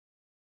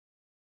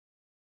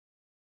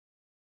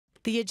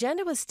The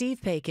Agenda with Steve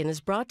Paikin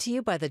is brought to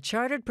you by the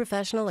Chartered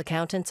Professional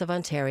Accountants of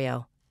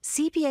Ontario.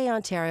 CPA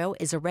Ontario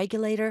is a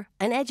regulator,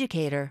 an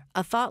educator,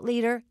 a thought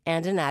leader,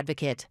 and an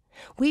advocate.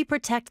 We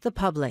protect the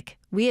public.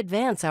 We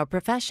advance our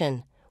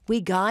profession.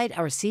 We guide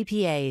our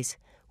CPAs.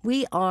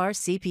 We are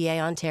CPA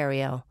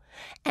Ontario.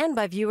 And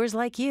by viewers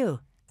like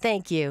you.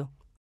 Thank you.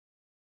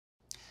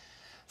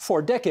 For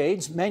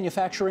decades,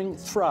 manufacturing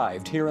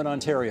thrived here in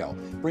Ontario,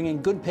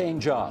 bringing good-paying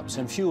jobs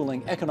and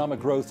fueling economic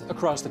growth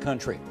across the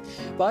country.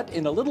 But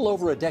in a little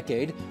over a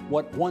decade,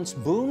 what once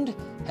boomed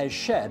has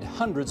shed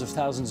hundreds of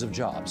thousands of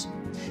jobs.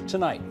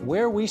 Tonight,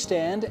 where we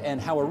stand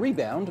and how a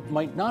rebound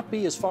might not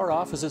be as far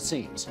off as it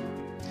seems.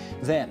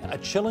 Then, a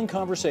chilling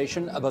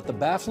conversation about the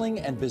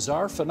baffling and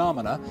bizarre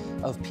phenomena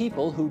of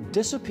people who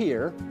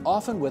disappear,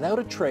 often without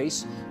a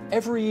trace,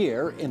 every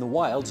year in the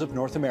wilds of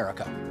North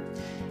America.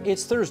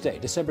 It's Thursday,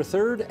 December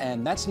 3rd,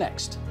 and that's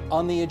next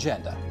on The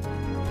Agenda.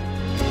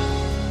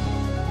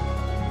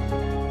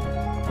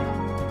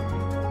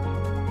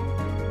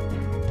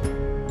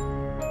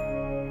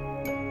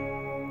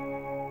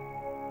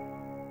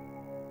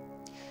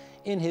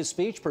 In his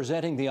speech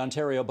presenting the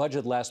Ontario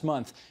budget last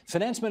month,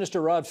 Finance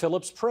Minister Rod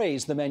Phillips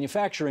praised the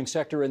manufacturing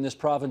sector in this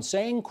province,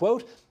 saying,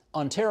 quote,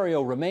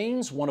 "Ontario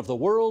remains one of the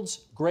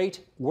world's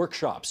great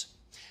workshops."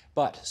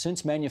 But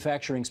since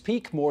manufacturing's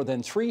peak, more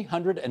than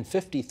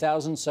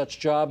 350,000 such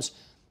jobs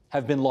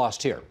have been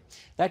lost here.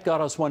 That got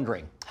us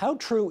wondering, how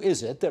true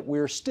is it that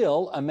we're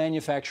still a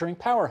manufacturing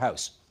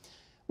powerhouse?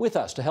 With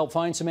us to help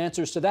find some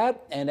answers to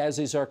that, and as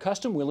is our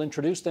custom, we'll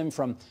introduce them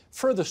from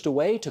furthest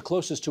away to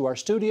closest to our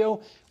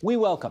studio. We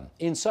welcome,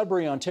 in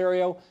Sudbury,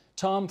 Ontario,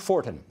 Tom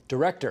Fortin,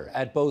 Director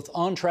at both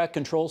On Track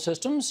Control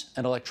Systems,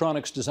 an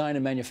electronics design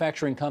and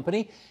manufacturing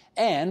company,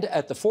 and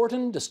at the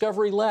Fortin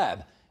Discovery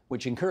Lab,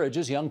 which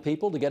encourages young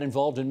people to get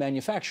involved in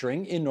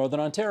manufacturing in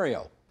Northern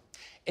Ontario.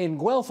 In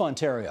Guelph,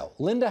 Ontario,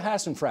 Linda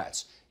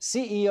Hassenfratz,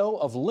 CEO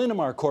of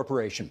Linamar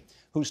Corporation,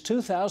 whose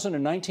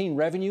 2019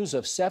 revenues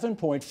of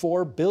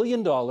 $7.4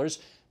 billion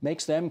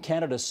makes them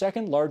Canada's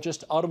second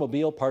largest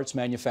automobile parts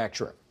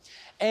manufacturer.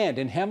 And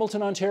in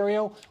Hamilton,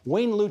 Ontario,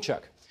 Wayne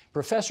Luchuk,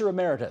 Professor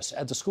Emeritus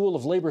at the School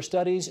of Labour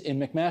Studies in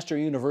McMaster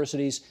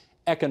University's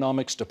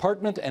Economics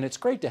Department. And it's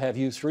great to have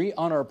you three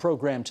on our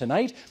program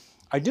tonight.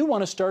 I do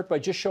want to start by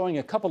just showing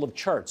a couple of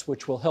charts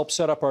which will help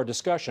set up our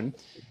discussion.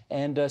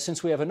 And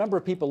since we have a number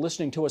of people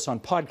listening to us on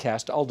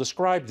podcast, I'll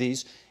describe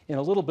these in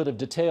a little bit of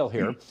detail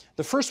here.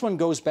 The first one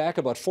goes back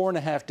about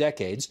 4.5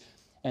 decades.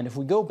 And if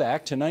we go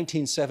back to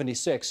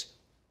 1976,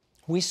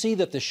 we see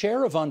that the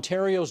share of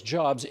Ontario's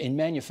jobs in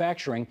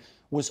manufacturing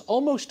was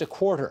almost a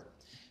quarter.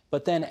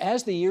 But then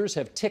as the years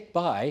have ticked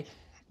by,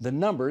 the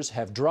numbers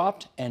have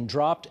dropped and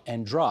dropped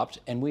and dropped,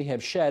 and we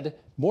have shed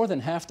more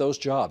than half those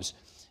jobs.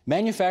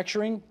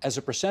 Manufacturing, as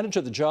a percentage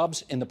of the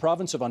jobs in the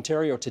province of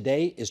Ontario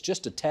today, is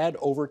just a tad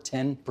over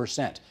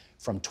 10%,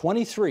 from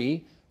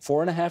 23,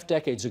 4.5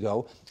 decades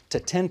ago, to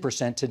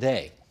 10%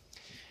 today.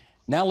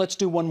 Now let's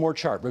do one more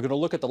chart. We're going to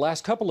look at the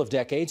last couple of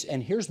decades,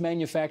 and here's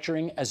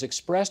manufacturing as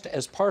expressed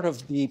as part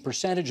of the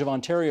percentage of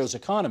Ontario's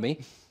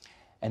economy.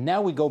 And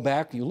now we go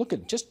back, you look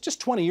at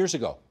just 20 years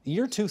ago, the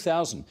year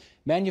 2000,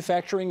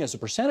 manufacturing as a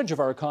percentage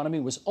of our economy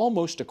was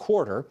almost a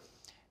quarter.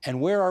 And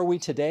where are we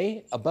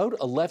today? About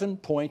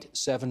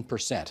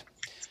 11.7%.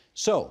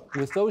 So,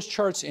 with those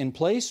charts in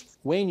place,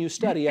 Wayne, you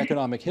study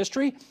economic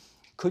history.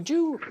 Could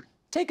you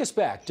take us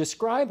back,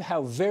 describe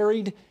how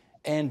varied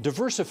and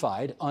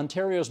diversified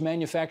Ontario's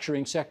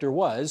manufacturing sector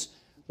was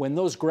when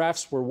those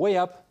graphs were way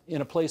up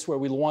in a place where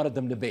we wanted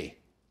them to be?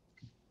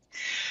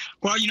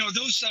 Well, you know,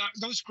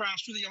 those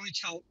graphs really only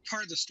tell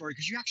part of the story,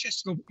 because you actually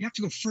have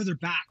to go further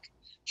back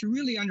to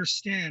really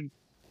understand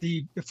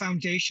the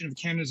foundation of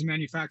Canada's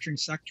manufacturing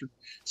sector.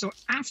 So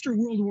after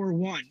World War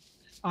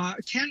I,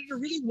 Canada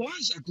really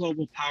was a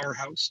global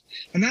powerhouse.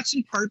 And that's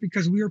in part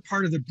because we were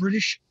part of the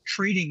British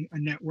trading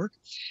network.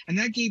 And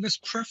that gave us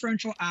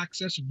preferential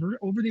access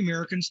over the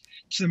Americans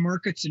to the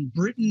markets in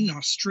Britain,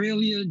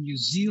 Australia, New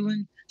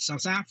Zealand,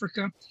 South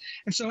Africa.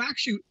 And so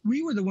actually,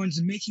 we were the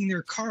ones making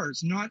their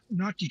cars, not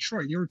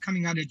Detroit. They were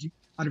coming out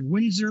of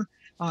Windsor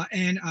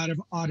and out of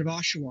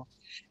Oshawa.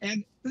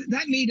 And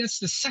that made us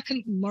the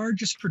second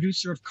largest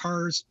producer of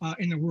cars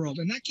in the world.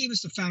 And that gave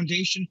us the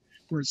foundation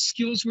where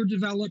skills were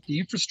developed, the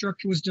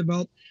infrastructure was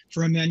developed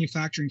for a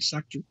manufacturing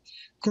sector.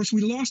 Of course, we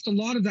lost a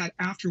lot of that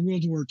after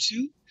World War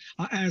II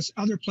as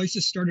other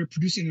places started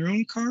producing their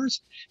own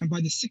cars. And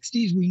by the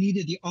 60s, we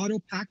needed the auto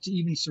pack to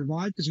even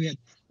survive because we had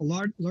a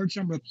large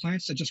number of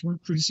plants that just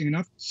weren't producing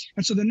enough.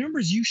 And so the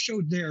numbers you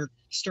showed there,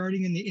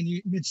 starting in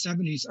the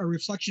mid-70s, are a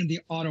reflection of the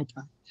auto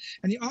pack.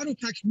 And the auto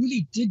packs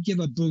really did give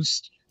a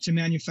boost to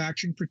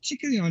manufacturing,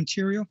 particularly in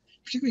Ontario,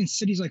 particularly in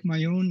cities like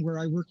my own, where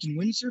I worked in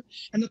Windsor,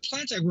 and the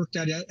plants I worked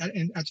at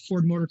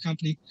Ford Motor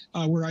Company,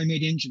 where I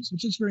made engines,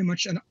 which is very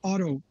much an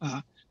auto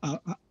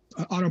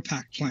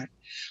pack plant.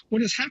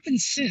 What has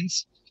happened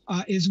since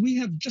is we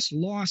have just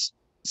lost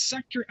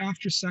sector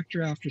after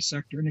sector after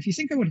sector. And if you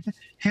think about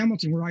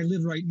Hamilton, where I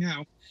live right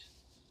now,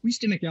 we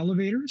used to make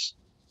elevators,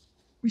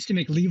 we used to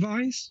make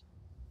Levi's,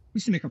 we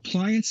used to make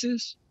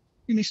appliances,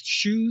 we made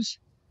shoes,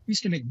 we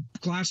used to make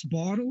glass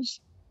bottles,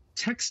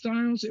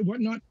 textiles, and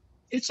whatnot.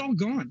 It's all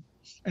gone.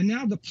 And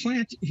now the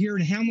plant here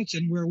in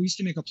Hamilton, where we used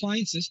to make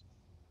appliances,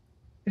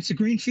 it's a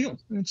green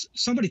field.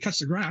 Somebody cuts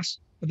the grass,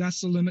 but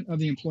that's the limit of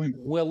the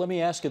employment. Well, let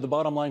me ask you the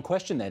bottom line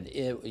question then.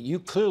 You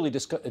clearly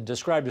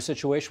described a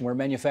situation where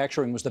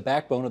manufacturing was the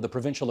backbone of the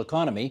provincial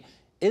economy.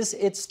 Is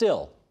it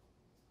still?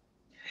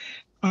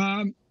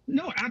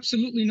 No,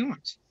 absolutely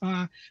not.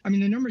 I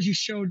mean, the numbers you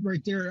showed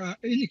right there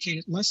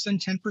indicated less than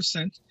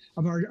 10%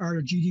 of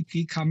our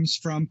GDP comes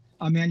from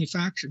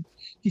manufacturing.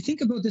 If you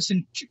think about this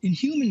in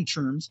human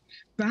terms,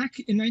 back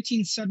in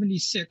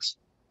 1976,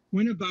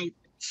 when about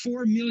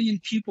 4 million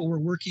people were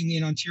working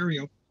in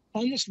Ontario,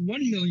 almost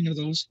 1 million of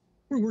those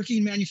were working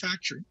in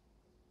manufacturing.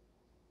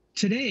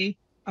 Today,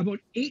 about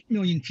 8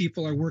 million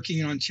people are working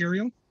in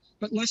Ontario,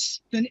 but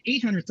less than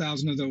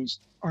 800,000 of those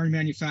are in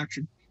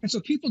manufacturing. And so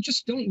people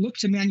just don't look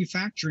to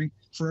manufacturing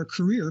for a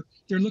career.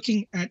 They're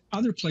looking at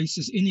other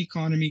places in the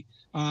economy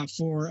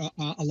for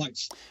a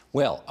life.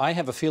 Well, I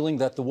have a feeling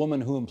that the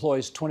woman who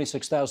employs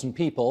 26,000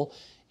 people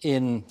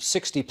in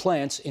 60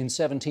 plants in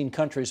 17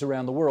 countries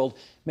around the world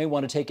may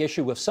want to take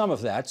issue with some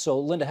of that. So,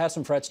 Linda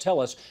Hassenfratz, tell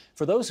us,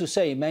 for those who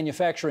say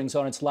manufacturing's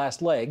on its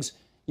last legs,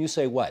 you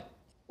say what?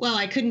 Well,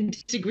 I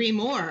couldn't disagree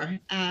more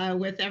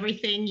with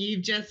everything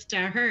you've just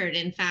heard.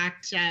 In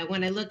fact,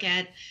 when I look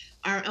at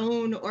our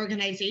own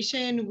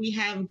organization, we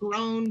have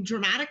grown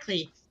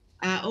dramatically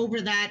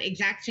over that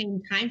exact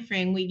same time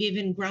frame. We've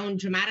even grown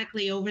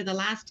dramatically over the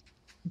last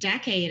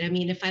decade. I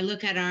mean, if I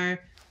look at our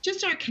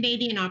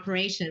Canadian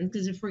operations,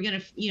 because if we're going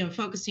to,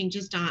 focusing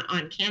just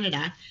on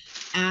Canada,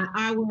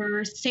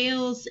 our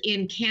sales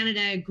in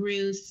Canada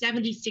grew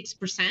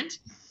 76%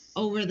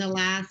 over the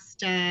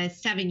last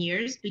 7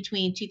 years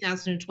between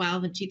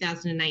 2012 and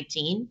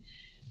 2019.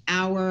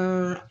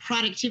 Our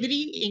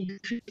productivity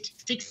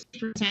increased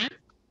 60%.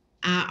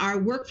 Our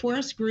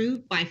workforce grew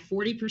by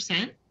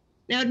 40%.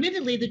 Now,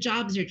 admittedly, the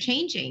jobs are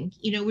changing.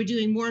 We're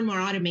doing more and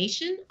more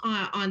automation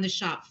on the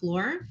shop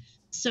floor.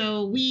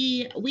 So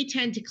we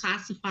tend to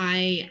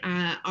classify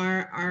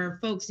our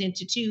folks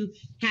into two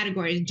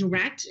categories: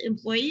 direct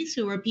employees,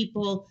 who are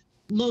people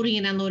loading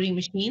and unloading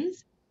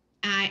machines,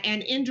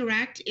 and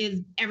indirect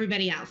is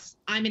everybody else.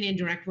 I'm an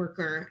indirect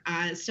worker.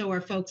 So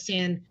are folks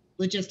in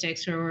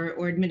logistics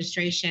or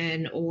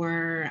administration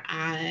or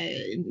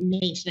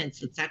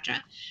maintenance,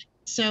 etc.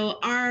 So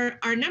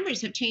our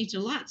numbers have changed a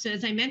lot. So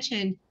as I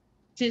mentioned,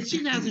 since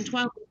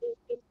 2012,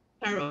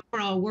 our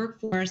overall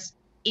workforce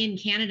in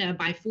Canada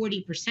by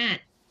 40%,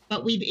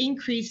 but we've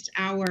increased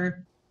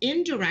our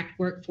indirect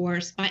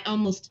workforce by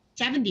almost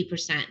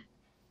 70%.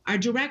 Our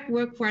direct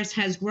workforce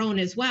has grown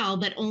as well,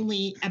 but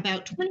only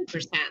about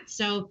 20%.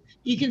 So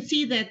you can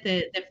see that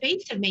the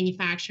face of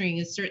manufacturing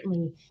is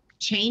certainly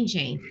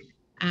changing.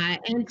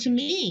 And to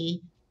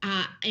me,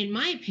 in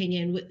my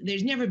opinion,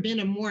 there's never been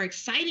a more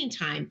exciting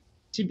time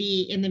to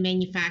be in the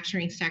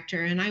manufacturing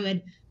sector. And I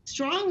would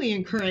strongly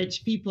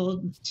encourage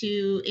people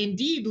to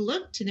indeed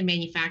look to the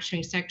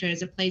manufacturing sector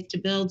as a place to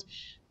build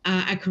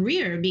a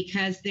career,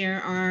 because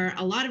there are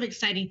a lot of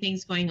exciting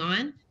things going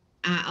on,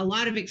 a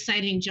lot of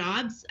exciting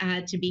jobs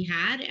to be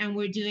had, and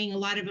we're doing a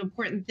lot of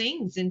important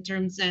things in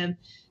terms of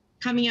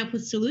coming up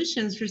with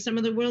solutions for some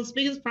of the world's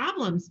biggest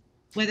problems,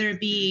 whether it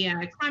be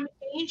climate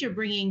change or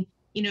bringing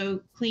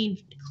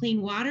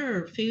clean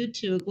water or food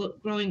to a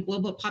growing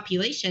global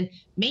population.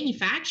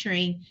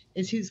 Manufacturing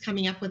is who's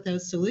coming up with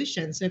those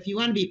solutions. So if you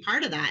want to be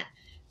part of that,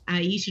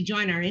 you should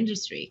join our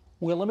industry.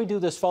 Well, let me do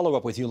this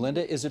follow-up with you,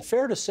 Linda. Is it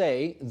fair to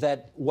say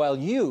that while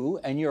you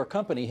and your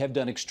company have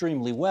done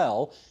extremely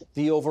well,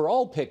 the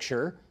overall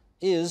picture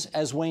is,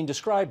 as Wayne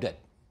described it,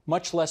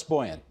 much less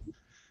buoyant?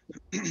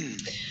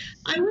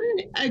 I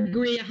wouldn't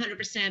agree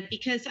 100%,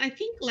 because I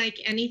think, like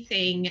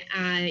anything,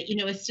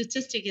 a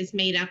statistic is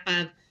made up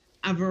of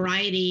a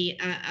variety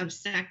of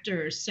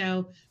sectors.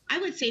 So I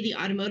would say the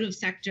automotive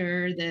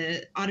sector,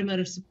 the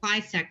automotive supply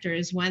sector,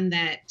 is one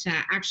that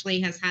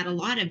actually has had a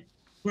lot of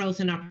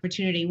growth and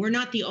opportunity. We're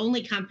not the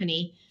only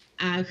company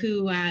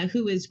who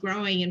is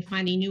growing and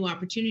finding new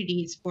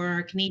opportunities for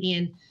our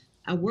Canadian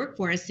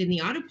workforce in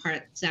the auto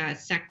parts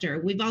sector.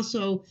 We've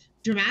also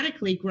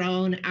dramatically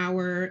grown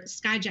our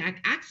Skyjack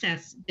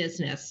Access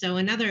business. So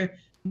another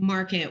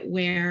market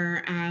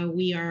where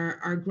we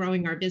are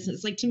growing our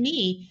business. Like, to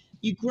me,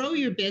 you grow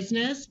your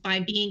business by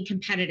being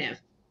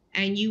competitive,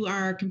 and you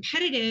are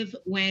competitive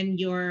when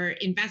you're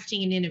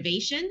investing in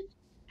innovation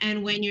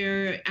and when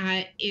you're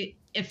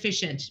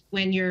efficient,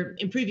 when you're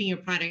improving your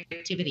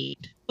productivity,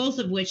 both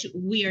of which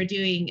we are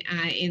doing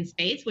in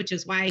spades, which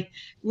is why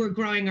we're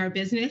growing our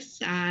business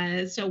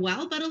so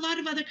well. But a lot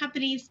of other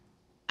companies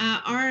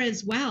are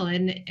as well.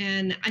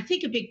 And I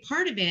think a big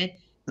part of it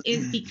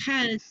is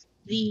because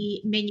the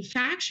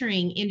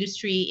manufacturing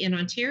industry in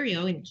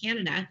Ontario, in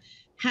Canada,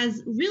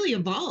 has really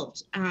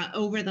evolved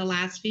over the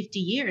last 50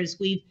 years.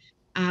 We've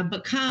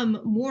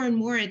become more and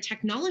more a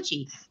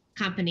technology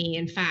company,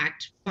 in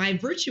fact, by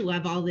virtue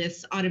of all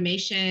this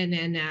automation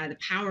and the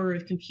power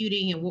of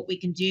computing and what we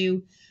can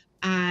do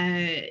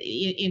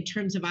in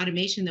terms of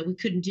automation that we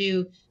couldn't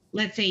do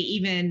let's say,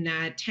 even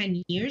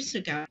 10 years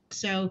ago.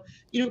 So,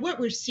 what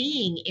we're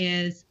seeing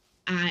is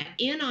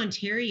in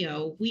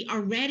Ontario, we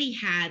already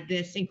had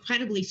this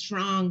incredibly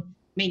strong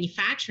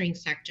manufacturing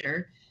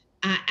sector.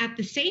 At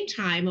the same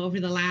time, over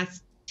the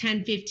last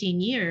 10, 15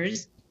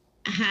 years,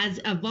 has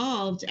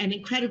evolved an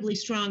incredibly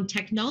strong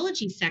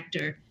technology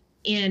sector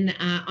in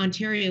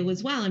Ontario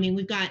as well. I mean,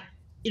 we've got,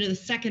 the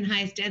second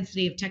highest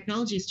density of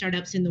technology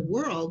startups in the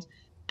world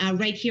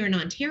right here in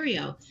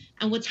Ontario.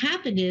 And what's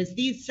happened is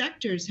these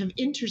sectors have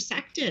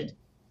intersected.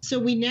 So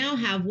we now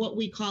have what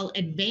we call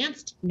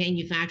advanced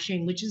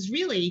manufacturing, which is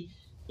really,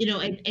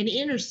 an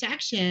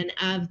intersection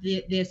of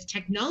this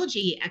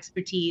technology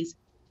expertise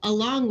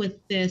along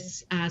with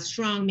this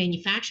strong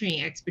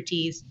manufacturing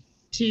expertise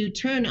to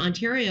turn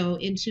Ontario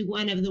into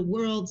one of the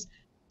world's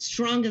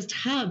strongest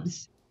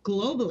hubs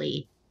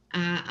globally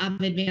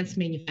of advanced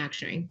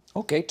manufacturing.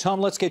 Okay,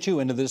 Tom, let's get you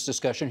into this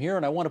discussion here.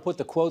 And I want to put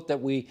the quote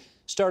that we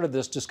started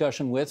this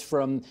discussion with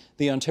from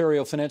the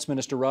Ontario Finance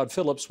Minister, Rod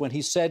Phillips, when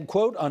he said,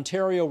 quote,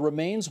 "Ontario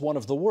remains one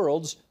of the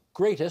world's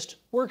greatest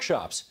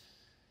workshops."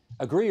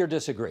 Agree or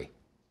disagree?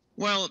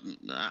 Well,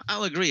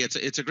 I'll agree.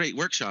 It's a great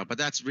workshop, but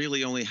that's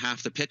really only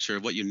half the picture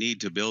of what you need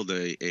to build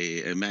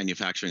a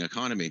manufacturing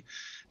economy.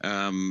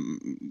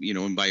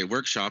 And by a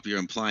workshop, you're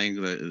implying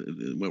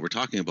what we're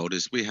talking about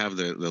is we have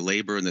the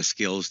labor and the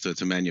skills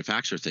to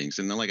manufacture things.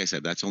 And then, like I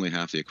said, that's only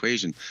half the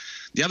equation.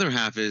 The other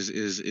half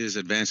is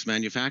advanced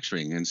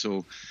manufacturing. And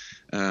so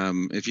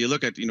if you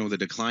look at, the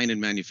decline in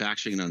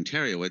manufacturing in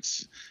Ontario,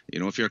 it's,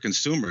 if you're a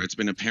consumer, it's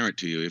been apparent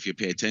to you if you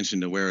pay attention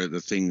to where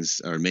the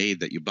things are made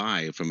that you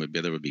buy from,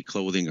 whether it be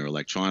clothing or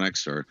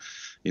electronics or,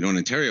 in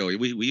Ontario,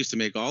 we used to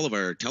make all of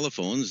our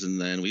telephones,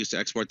 and then we used to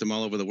export them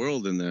all over the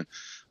world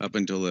up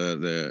until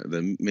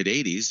the mid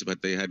 80s,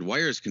 but they had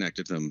wires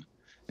connected to them.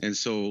 And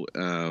so,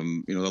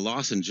 the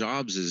loss in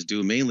jobs is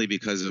due mainly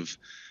because of,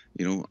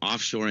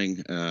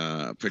 offshoring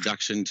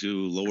production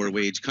to lower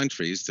wage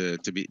countries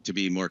to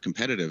be more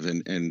competitive.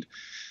 And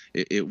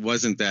it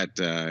wasn't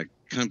that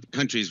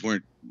countries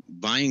weren't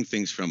buying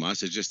things from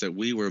us. It's just that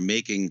we were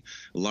making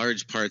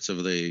large parts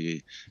of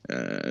the,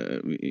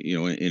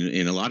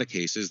 in a lot of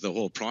cases, the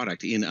whole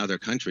product in other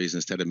countries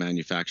instead of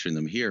manufacturing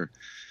them here.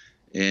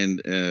 And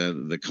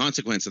the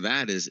consequence of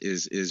that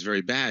is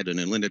very bad. And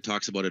then Linda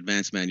talks about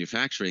advanced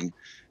manufacturing,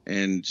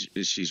 and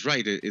she's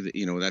right.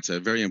 That's a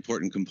very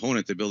important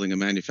component to building a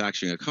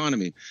manufacturing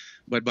economy.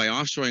 But by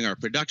offshoring our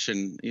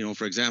production,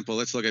 for example,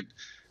 let's look at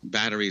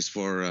batteries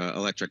for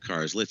electric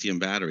cars, lithium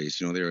batteries.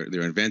 They're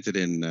invented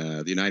in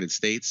the United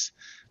States.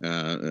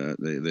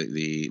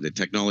 The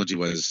technology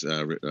was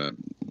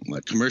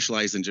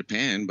commercialized in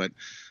Japan, but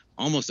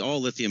almost all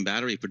lithium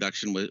battery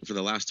production for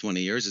the last 20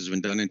 years has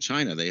been done in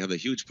China. They have a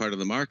huge part of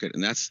the market,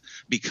 and that's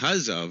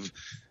because of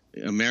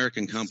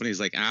American companies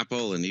like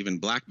Apple and even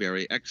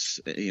BlackBerry,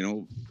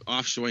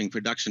 offshoring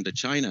production to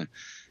China.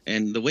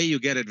 And the way you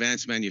get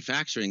advanced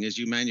manufacturing is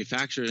you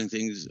manufacture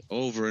things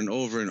over and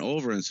over and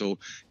over. And so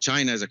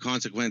China, as a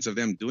consequence of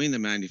them doing the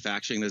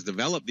manufacturing, has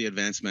developed the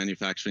advanced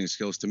manufacturing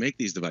skills to make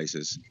these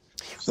devices.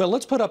 Well,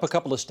 let's put up a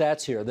couple of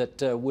stats here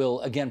that will,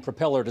 again,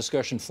 propel our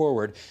discussion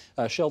forward.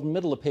 Sheldon,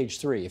 middle of page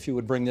 3, if you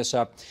would bring this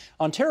up.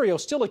 Ontario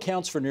still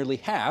accounts for nearly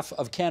half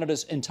of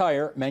Canada's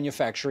entire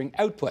manufacturing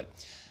output.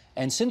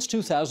 And since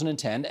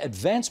 2010,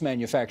 advanced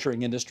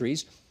manufacturing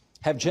industries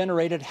have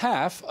generated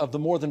half of the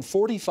more than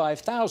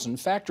 45,000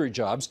 factory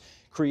jobs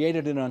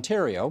created in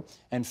Ontario,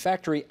 and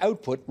factory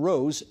output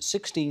rose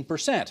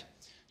 16%.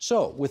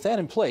 So with that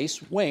in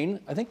place, Wayne,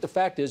 I think the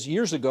fact is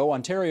years ago,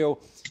 Ontario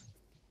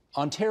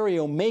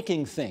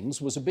making things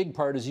was a big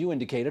part, as you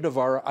indicated, of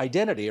our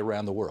identity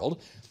around the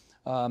world.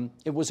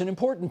 It was an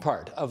important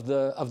part of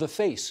the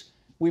face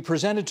we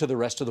presented to the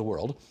rest of the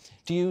world.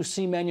 Do you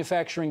see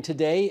manufacturing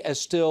today as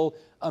still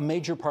a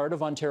major part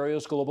of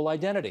Ontario's global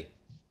identity?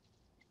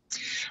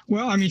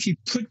 Well, I mean, if you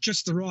put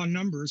just the raw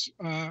numbers,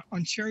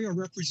 Ontario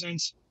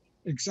represents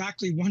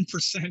exactly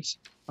 1%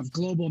 of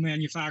global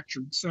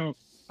manufacturing. So,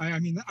 I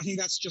think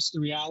that's just the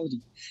reality.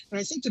 And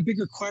I think the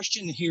bigger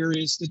question here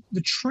is that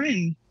the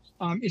trend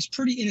is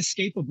pretty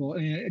inescapable,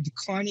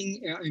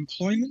 declining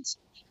employment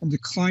and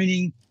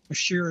declining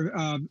share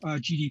of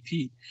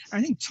GDP.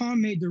 I think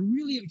Tom made the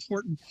really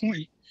important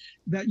point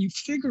that you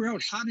figure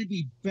out how to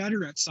be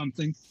better at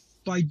something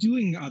by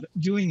doing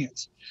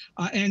it.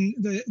 And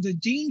the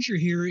danger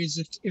here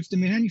is if the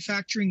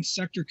manufacturing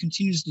sector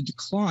continues to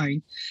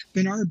decline,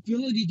 then our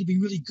ability to be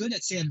really good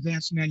at, say,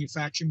 advanced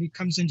manufacturing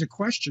comes into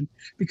question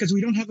because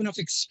we don't have enough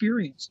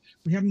experience.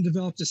 We haven't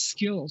developed the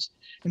skills.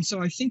 And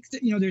so I think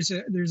that,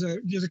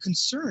 there's a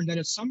concern that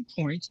at some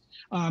point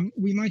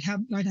we might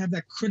have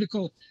that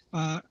critical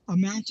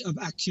amount of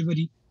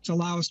activity to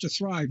allow us to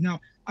thrive. Now,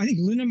 I think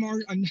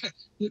Linamar,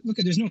 look,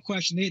 there's no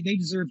question, they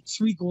deserve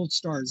 3 gold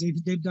stars.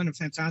 They've done a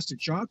fantastic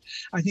job.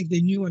 I think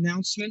the new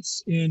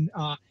announcements in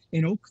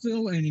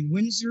Oakville and in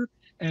Windsor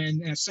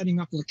and setting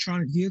up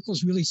electronic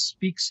vehicles really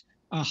speaks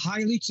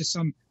highly to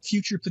some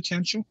future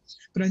potential.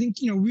 But I think,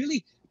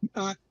 really,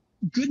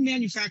 good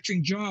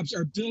manufacturing jobs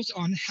are built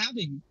on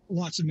having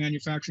lots of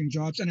manufacturing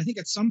jobs. And I think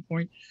at some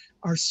point,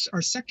 our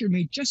sector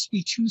may just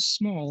be too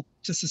small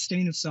to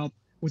sustain itself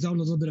without a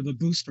little bit of a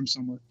boost from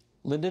somewhere.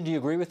 Lyndon, do you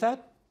agree with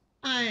that?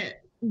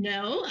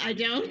 No, I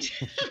don't.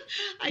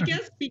 I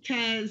guess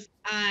because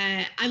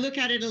I look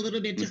at it a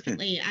little bit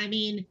differently. I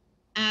mean,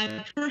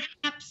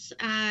 perhaps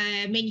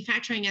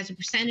manufacturing as a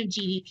percent of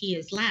GDP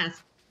is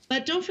less,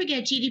 but don't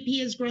forget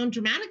GDP has grown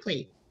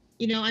dramatically.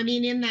 I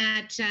mean, in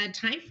that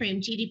time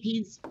frame,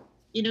 GDP's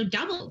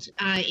doubled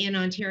in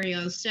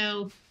Ontario.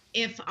 So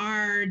if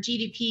our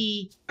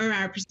GDP or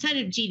our percent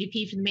of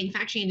GDP for the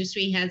manufacturing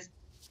industry has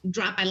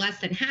dropped by less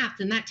than half,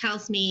 then that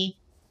tells me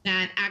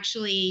that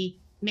actually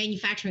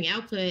manufacturing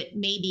output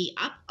may be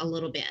up a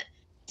little bit.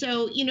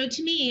 So,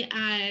 to me,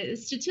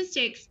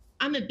 statistics,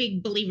 I'm a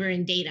big believer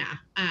in data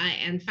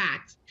and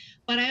facts,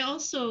 but I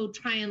also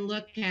try and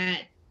look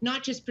at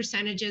not just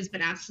percentages,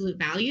 but absolute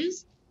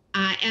values.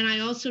 And I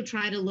also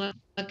try to look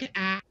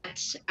at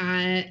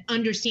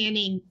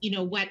understanding,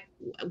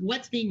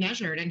 what's being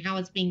measured and how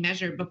it's being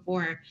measured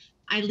before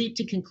I leap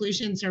to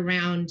conclusions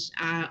around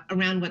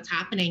what's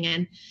happening.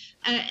 And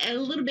a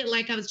little bit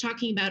like I was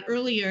talking about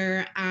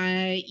earlier,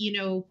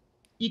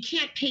 you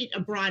can't paint a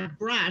broad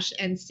brush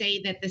and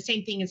say that the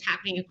same thing is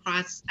happening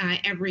across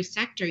every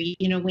sector.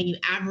 When you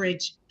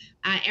average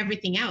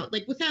everything out,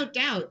 like without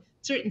doubt,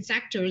 certain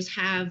sectors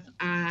have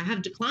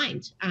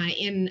declined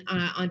in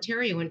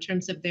Ontario in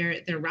terms of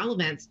their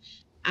relevance.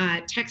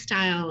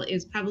 Textile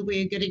is probably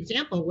a good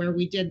example where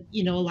we did,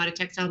 a lot of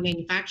textile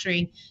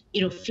manufacturing,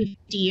 50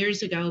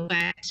 years ago,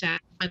 but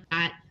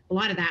a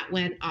lot of that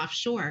went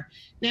offshore.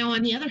 Now,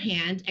 on the other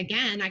hand,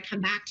 again, I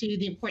come back to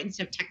the importance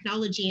of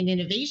technology and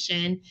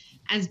innovation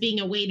as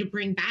being a way to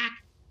bring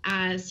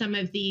back some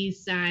of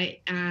these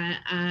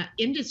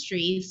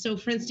industries. So,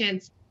 for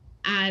instance,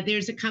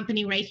 there's a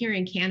company right here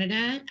in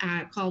Canada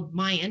called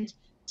Myant,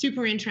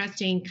 super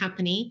interesting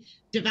company,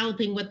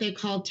 developing what they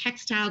call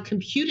textile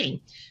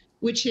computing,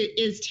 which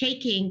is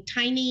taking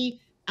tiny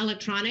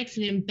electronics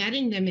and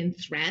embedding them in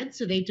threads.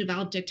 So they've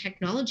developed a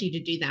technology to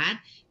do that,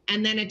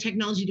 and then a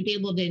technology to be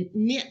able to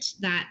knit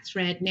that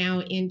thread now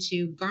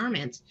into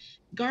garments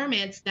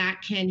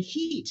that can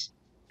heat,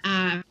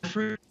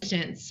 for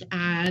instance,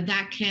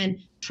 that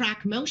can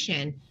track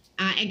motion,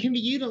 and can be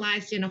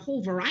utilized in a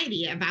whole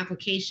variety of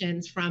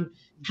applications, from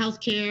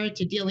healthcare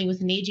to dealing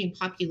with an aging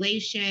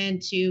population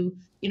to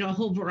a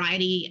whole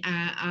variety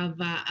of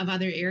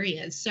other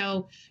areas.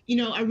 So,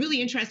 a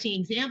really interesting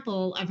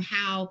example of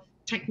how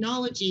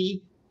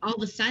technology all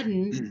of a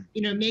sudden,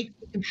 makes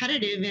it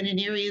competitive in an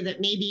area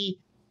that maybe,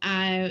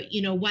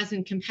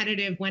 wasn't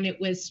competitive when it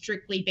was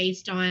strictly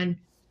based on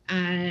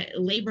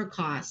labor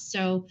costs.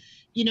 So,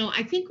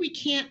 I think we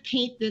can't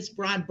paint this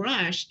broad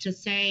brush to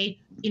say,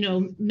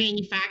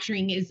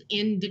 manufacturing is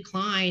in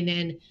decline,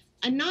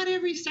 and not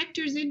every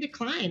sector is in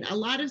decline. A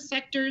lot of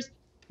sectors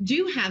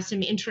do have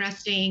some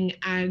interesting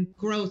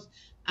growth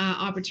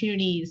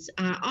opportunities.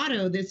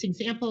 Auto, this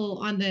example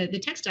on the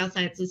textile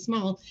side, it's a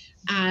small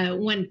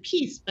one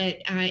piece, but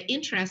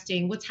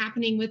interesting. What's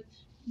happening with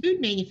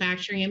food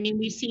manufacturing? I mean,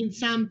 we've seen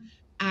some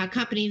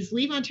companies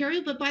leave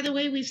Ontario, but by the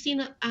way, we've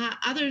seen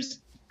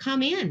others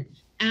come in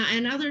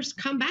and others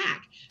come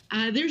back.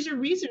 There's a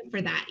reason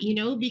for that,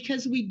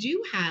 because we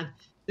do have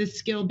the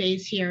skill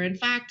base here. In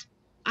fact,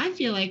 I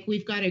feel like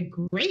we've got a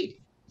great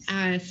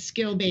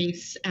skill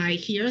base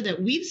here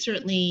that we've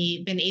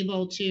certainly been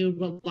able to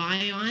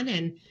rely on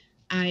and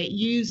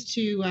use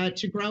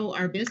to grow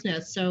our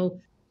business. So,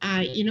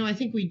 I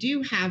think we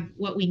do have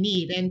what we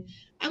need. And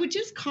I would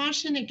just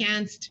caution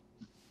against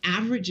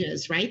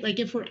averages, right? Like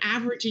if we're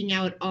averaging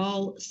out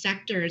all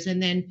sectors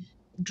and then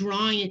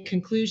drawing a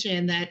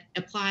conclusion that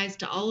applies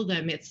to all of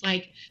them, it's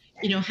like,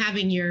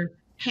 having your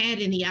head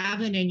in the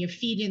oven and your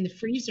feet in the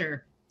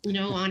freezer.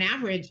 On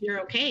average, you're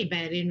okay,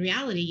 but in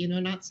reality,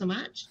 not so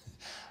much.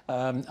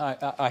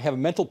 I have a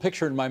mental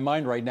picture in my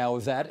mind right now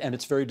of that, and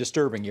it's very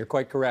disturbing. You're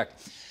quite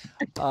correct.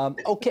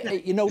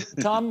 Okay,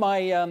 Tom,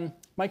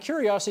 my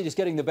curiosity is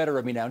getting the better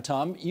of me now.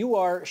 Tom,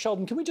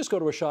 Sheldon, can we just go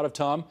to a shot of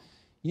Tom?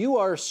 You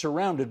are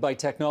surrounded by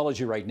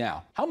technology right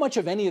now. How much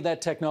of any of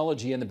that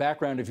technology in the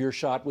background of your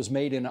shot was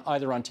made in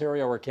either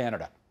Ontario or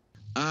Canada?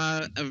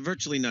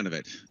 Virtually none of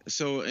it.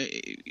 So,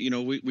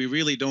 we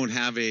really don't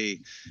have a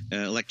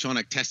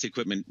electronic test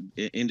equipment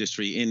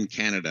industry in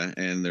Canada,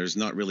 and there's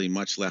not really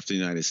much left in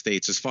the United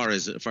States as far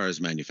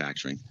as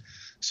manufacturing.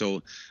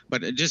 So,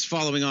 but just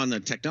following on the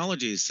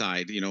technology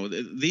side,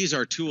 these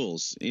are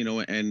tools,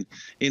 and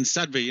in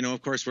Sudbury,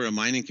 of course, we're a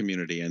mining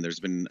community, and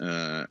there's been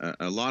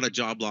a lot of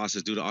job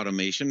losses due to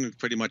automation,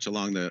 pretty much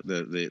along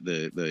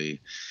the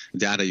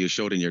data you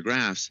showed in your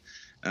graphs.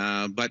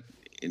 But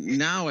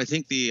now I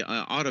think the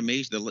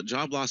automation, the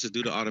job losses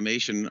due to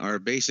automation are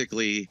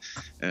basically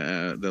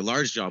the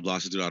large job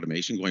losses due to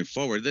automation going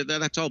forward.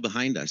 That's all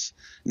behind us.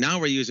 Now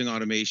we're using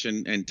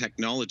automation and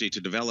technology to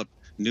develop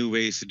new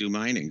ways to do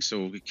mining.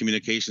 So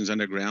communications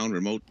underground,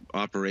 remote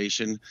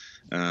operation,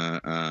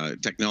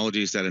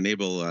 technologies that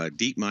enable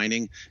deep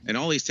mining, and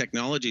all these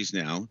technologies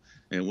now.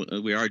 And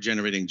we are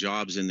generating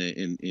jobs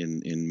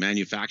in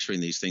manufacturing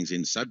these things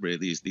in Sudbury,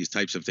 these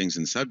types of things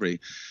in Sudbury.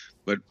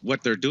 But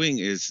what they're doing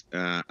is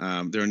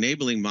they're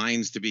enabling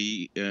mines to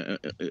be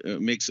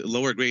makes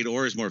lower grade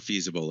ores more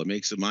feasible. It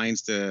makes the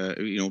mines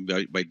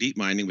to by deep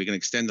mining we can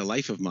extend the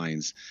life of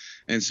mines,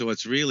 and so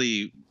it's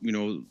really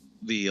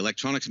the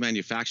electronics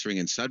manufacturing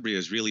in Sudbury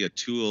is really a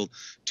tool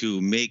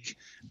to make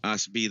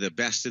us be the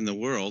best in the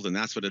world, and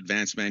that's what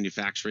advanced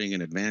manufacturing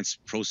and advanced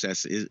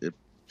process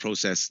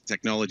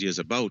technology is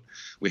about.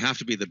 We have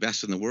to be the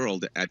best in the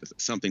world at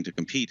something to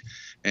compete,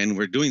 and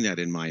we're doing that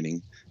in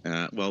mining.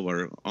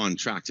 We're on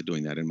track to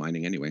doing that in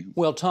mining anyway.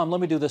 Well, Tom, let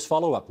me do this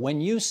follow-up.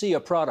 When you see a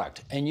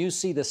product and you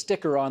see the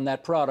sticker on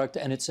that product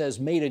and it says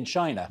made in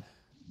China,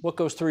 what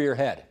goes through your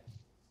head?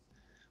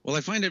 Well,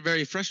 I find it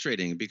very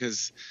frustrating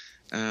because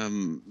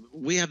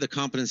we have the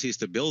competencies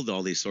to build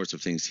all these sorts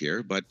of things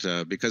here, but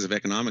because of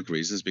economic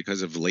reasons,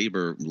 because of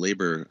labor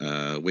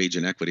wage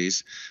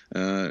inequities,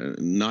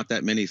 not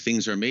that many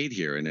things are made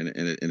here. And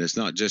it's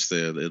not just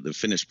the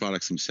finished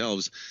products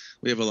themselves.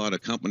 We have a lot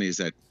of companies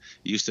that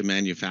used to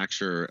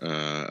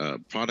manufacture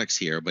products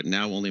here, but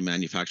now only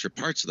manufacture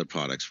parts of the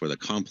products, where the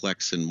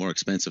complex and more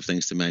expensive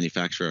things to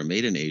manufacture are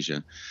made in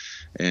Asia.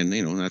 And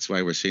that's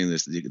why we're seeing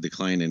this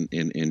decline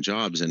in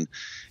jobs. And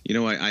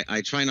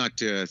I try not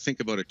to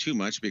think about it too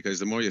much, because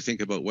the more you think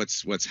about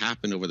what's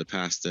happened over the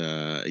past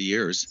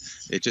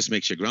years, it just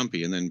makes you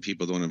grumpy, and then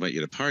people don't invite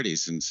you to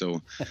parties. And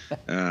so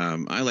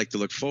I like to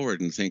look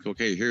forward and think,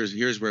 okay,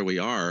 here's where we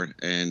are,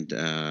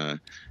 and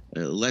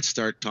let's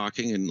start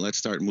talking and let's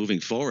start moving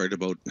forward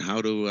about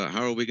how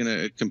are we going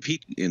to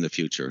compete in the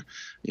future,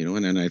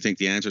 and I think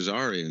the answers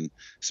are in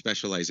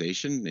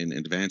specialization, in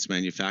advanced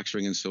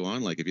manufacturing, and so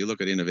on. Like if you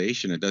look at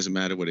innovation, it doesn't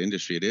matter what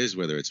industry it is,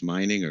 whether it's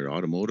mining or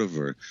automotive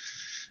or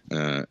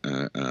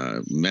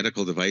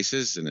medical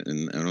devices, and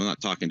I'm not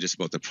talking just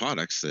about the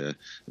products,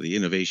 the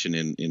innovation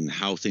in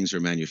how things are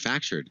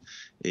manufactured.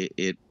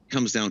 It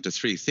comes down to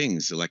three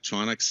things: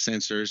 electronics,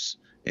 sensors,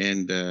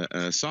 and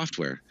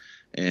software.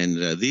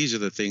 And these are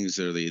the things,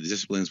 or the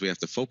disciplines we have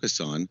to focus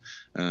on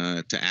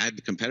to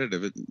add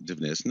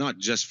competitiveness, not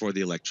just for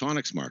the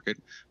electronics market,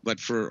 but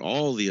for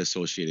all the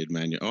associated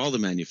all the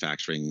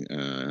manufacturing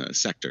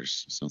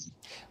sectors. So,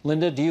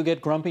 Linda, do you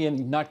get grumpy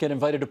and not get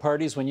invited to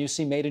parties when you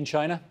see made in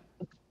China?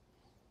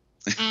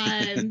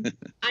 I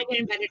get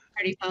invited to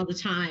parties all the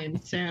time,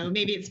 so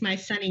maybe it's my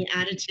sunny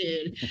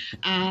attitude.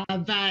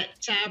 But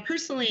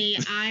personally,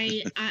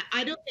 I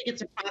don't think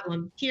it's a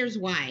problem. Here's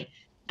why.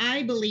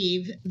 I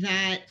believe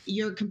that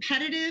you're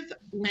competitive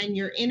when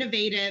you're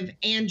innovative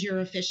and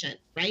you're efficient,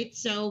 right?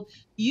 So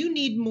you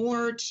need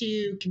more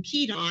to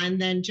compete on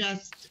than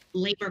just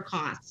labor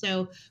costs.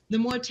 So the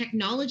more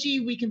technology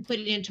we can put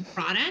it into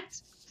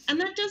products, and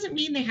that doesn't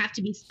mean they have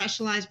to be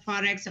specialized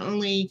products,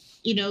 only,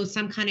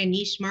 some kind of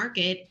niche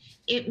market.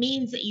 It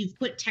means that you've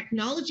put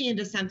technology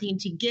into something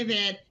to give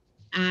it,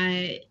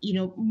 a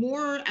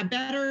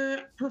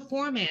better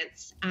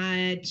performance,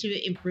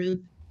 to improve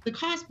the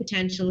cost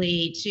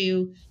potentially,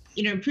 to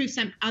improve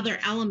some other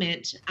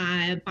element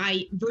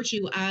by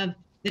virtue of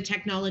the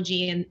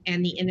technology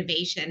and the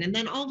innovation. And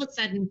then all of a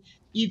sudden,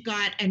 you've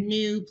got a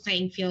new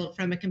playing field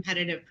from a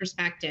competitive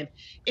perspective.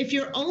 If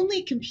you're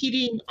only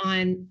competing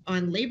on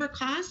labor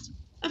costs,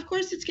 of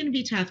course, it's going to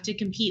be tough to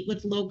compete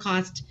with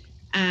low-cost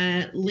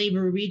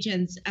labor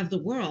regions of the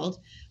world.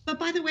 But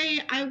by the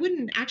way, I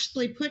wouldn't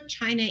actually put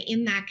China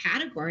in that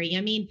category.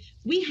 I mean,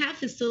 we have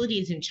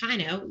facilities in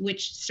China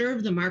which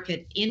serve the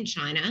market in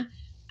China.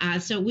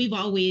 So we've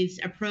always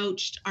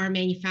approached our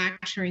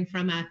manufacturing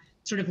from a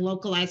sort of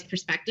localized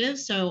perspective.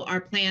 So our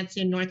plants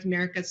in North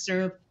America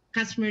serve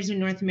customers in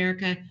North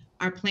America.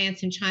 Our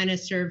plants in China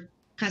serve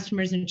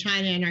customers in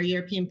China, and our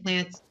European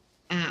plants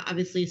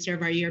obviously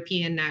serve our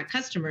European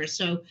customers.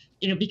 So,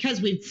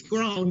 because we've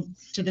grown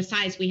to the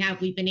size we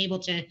have, we've been able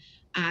to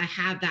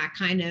have that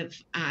kind of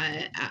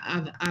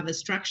a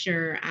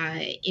structure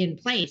in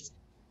place.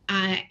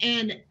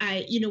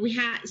 We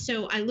have.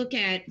 So I look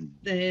at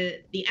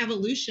the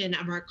evolution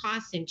of our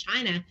costs in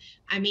China.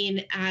 I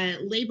mean,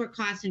 labor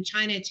costs in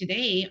China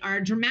today are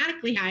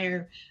dramatically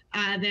higher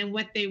than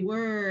what they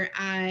were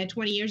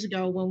 20 years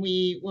ago when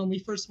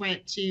we first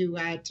went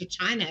to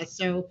China.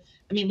 So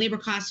I mean, labor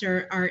costs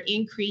are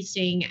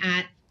increasing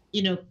at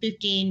 10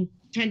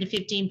 to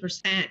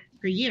 15%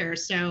 per year.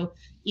 So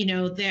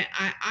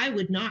I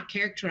would not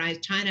characterize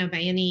China by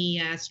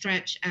any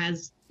stretch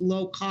as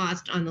low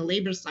cost on the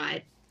labor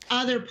side.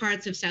 Other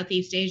parts of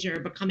Southeast Asia are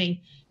becoming,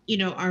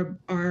 are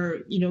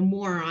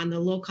more on the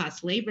low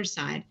cost labor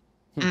side.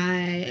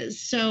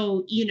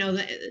 So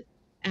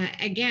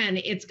again,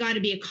 it's got to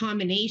be a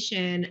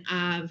combination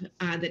of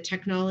the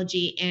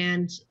technology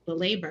and the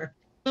labor.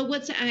 But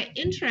what's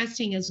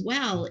interesting as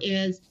well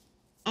is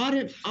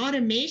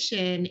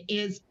automation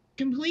is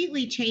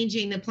completely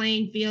changing the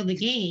playing field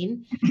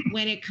again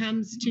when it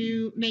comes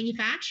to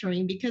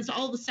manufacturing, because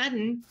all of a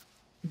sudden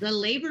the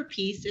labor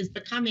piece is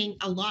becoming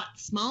a lot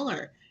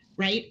smaller,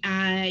 right?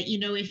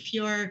 If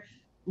you're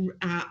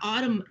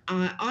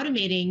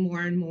automating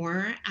more and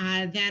more,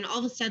 then all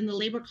of a sudden the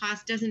labor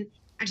cost doesn't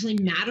actually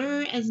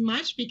matter as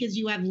much because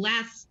you have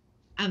less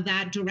of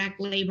that direct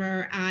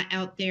labor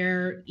out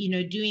there,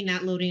 doing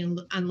that loading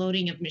and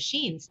unloading of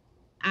machines.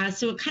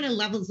 So it kind of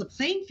levels the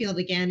playing field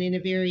again in a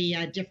very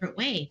different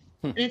way.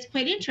 And it's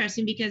quite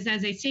interesting because,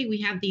 as I say,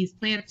 we have these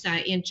plants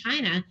in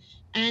China,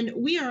 and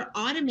we are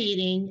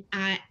automating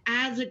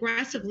as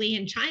aggressively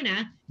in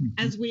China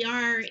as we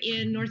are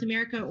in North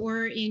America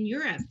or in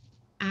Europe.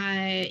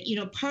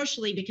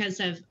 Partially because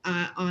of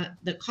on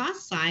the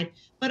cost side,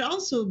 but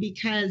also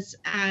because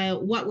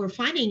what we're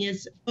finding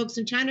is folks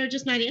in China are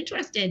just not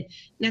interested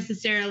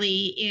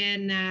necessarily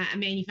in a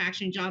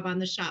manufacturing job on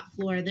the shop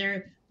floor.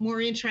 They're more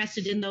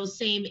interested in those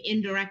same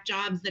indirect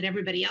jobs that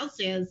everybody else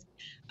is,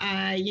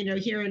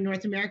 here in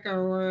North America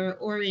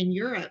or in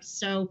Europe.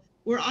 So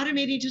we're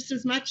automating just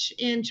as much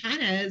in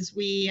China as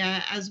we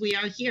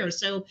are here.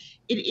 So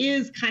it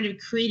is kind of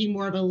creating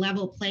more of a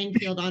level playing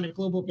field on a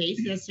global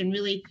basis and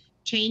really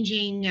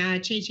changing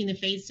the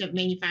face of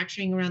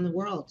manufacturing around the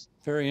world.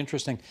 Very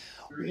interesting.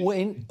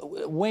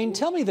 Wayne,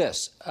 tell me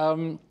this.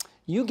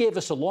 You gave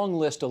us a long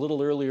list a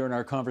little earlier in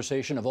our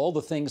conversation of all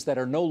the things that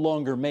are no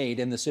longer made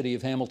in the city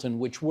of Hamilton,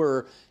 which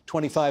were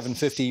 25 and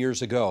 50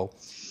 years ago.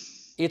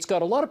 It's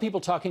got a lot of people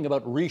talking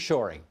about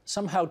reshoring,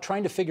 somehow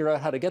trying to figure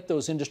out how to get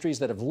those industries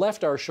that have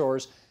left our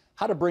shores,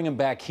 how to bring them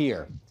back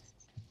here.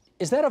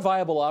 Is that a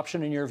viable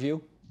option in your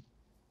view?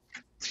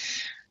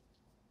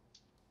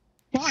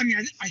 Well, I mean,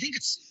 I think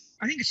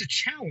it's a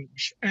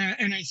challenge,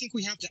 and I think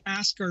we have to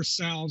ask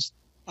ourselves,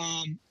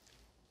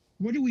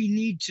 what do we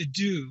need to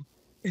do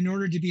in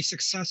order to be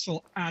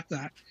successful at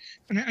that?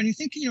 And I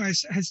think,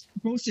 as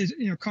both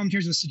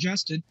commentators have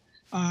suggested,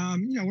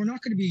 we're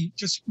not going to be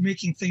just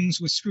making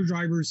things with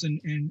screwdrivers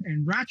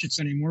and ratchets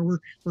anymore.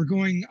 We're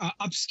going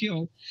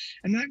upskill,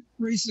 and that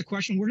raises the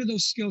question: where do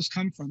those skills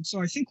come from?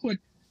 So I think what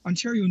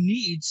Ontario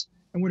needs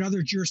and what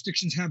other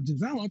jurisdictions have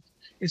developed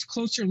is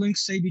closer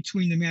links, say,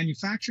 between the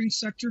manufacturing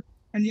sector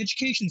and the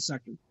education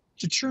sector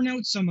to turn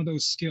out some of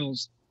those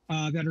skills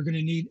that are going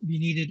to be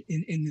needed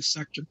in this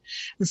sector.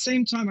 At the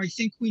same time, I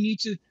think we need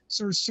to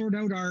sort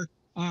out our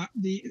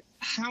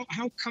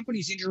how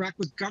companies interact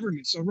with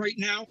government. So right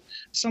now,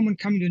 someone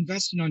coming to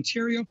invest in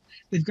Ontario,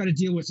 they've got to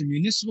deal with the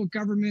municipal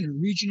government or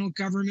regional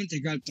government. They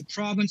got the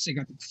province, they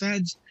got the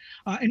feds,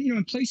 and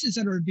in places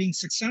that are being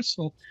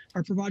successful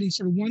are providing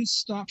sort of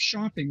one-stop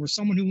shopping where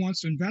someone who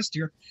wants to invest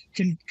here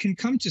can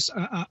come to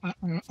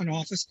an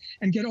office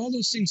and get all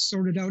those things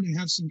sorted out and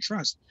have some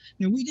trust.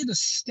 Now, we did a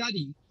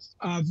study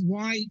of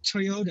why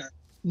Toyota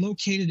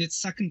located its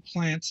second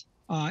plant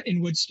in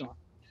Woodstock.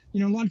 A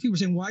lot of people are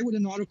saying, why would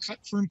an auto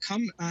firm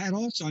come at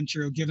all to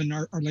Ontario given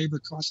our labor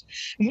costs?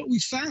 And what we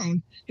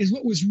found is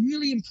what was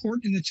really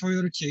important in the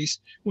Toyota case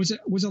was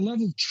a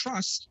level of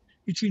trust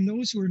between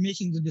those who were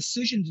making the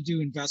decision to do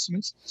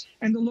investments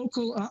and the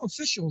local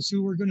officials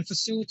who were going to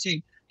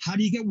facilitate how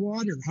do you get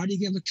water, how do you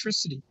get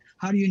electricity,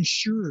 how do you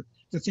ensure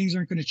that things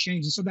aren't going to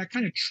change. And so that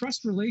kind of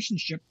trust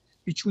relationship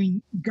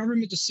between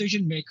government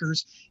decision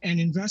makers and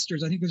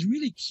investors, I think, is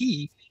really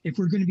key if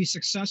we're going to be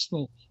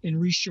successful in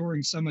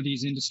reshoring some of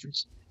these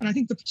industries. And I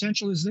think the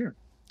potential is there.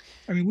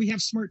 I mean, we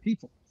have smart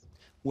people.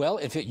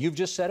 Well, you've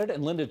just said it,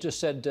 and Linda just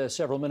said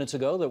several minutes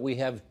ago that we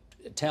have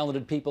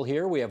talented people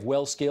here. We have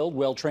well-skilled,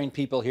 well-trained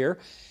people here,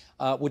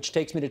 which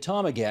takes me to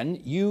Tom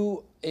again.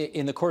 You,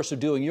 in the course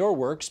of doing your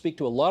work, speak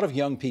to a lot of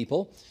young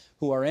people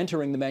who are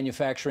entering the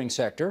manufacturing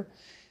sector.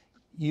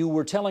 You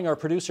were telling our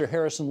producer,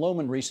 Harrison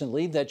Lohman,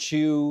 recently that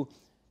you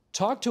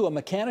talked to a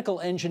mechanical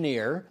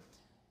engineer,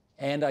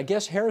 and I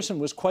guess Harrison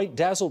was quite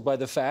dazzled by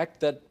the fact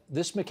that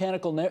this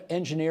mechanical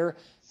engineer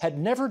had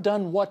never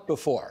done what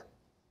before?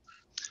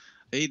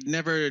 He'd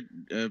never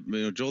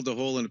drilled a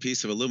hole in a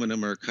piece of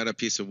aluminum or cut a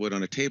piece of wood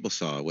on a table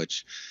saw,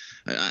 which,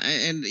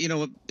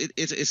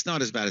 it's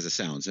not as bad as it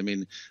sounds. I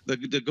mean,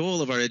 the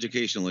goal of our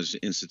educational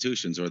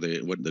institutions, or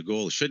what the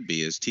goal should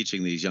be, is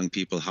teaching these young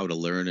people how to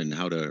learn and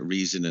how to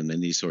reason and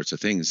these sorts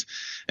of things.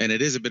 And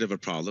it is a bit of a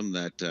problem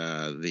that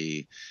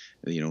the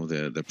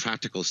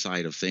practical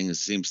side of things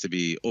seems to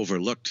be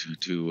overlooked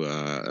to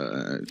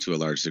a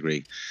large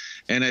degree.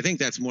 And I think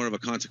that's more of a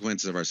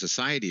consequence of our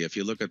society. If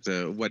you look at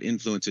what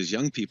influences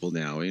young people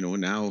now, in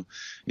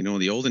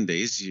the olden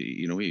days,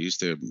 you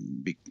used to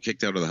be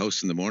kicked out of the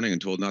house in the morning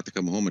and told not to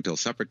come home until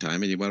supper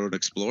time, and you went out and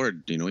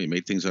explored. You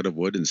made things out of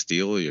wood and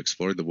steel. You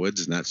explored the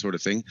woods and that sort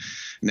of thing.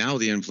 Now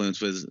the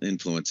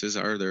influences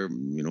are there.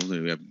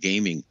 We have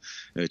gaming,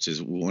 which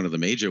is one of the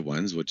major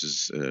ones, which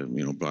is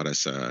brought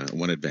us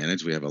one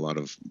advantage. We have a lot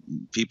of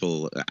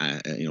people,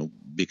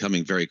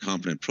 becoming very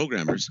competent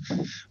programmers,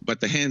 but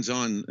the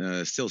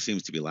hands-on still seems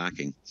seems to be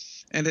lacking.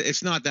 And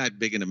it's not that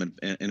big an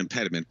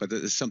impediment, but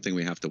it's something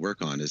we have to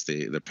work on, is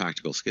the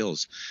practical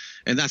skills.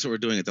 And that's what we're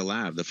doing at the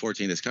lab. The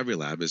 14 Discovery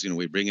Lab is,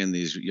 we bring in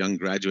these young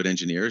graduate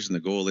engineers, and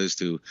the goal is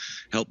to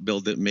help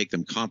build it, make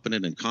them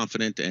competent and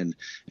confident. And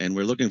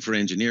we're looking for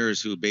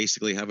engineers who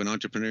basically have an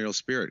entrepreneurial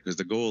spirit, because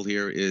the goal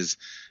here is,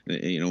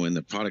 in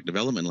the product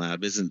development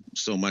lab, isn't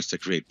so much to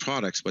create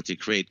products, but to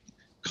create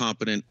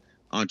competent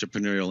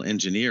entrepreneurial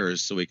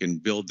engineers, so we can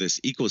build this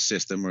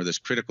ecosystem, or this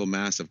critical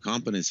mass of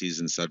competencies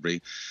in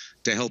Sudbury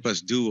to help us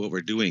do what we're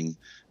doing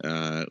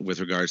with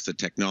regards to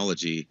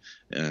technology,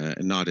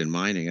 not in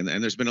mining.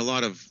 And there's been a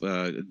lot of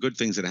good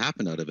things that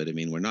happen out of it. I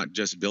mean, we're not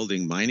just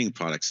building mining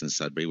products in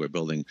Sudbury, we're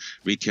building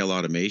retail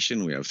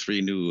automation. We have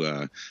 3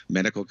 new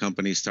medical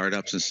company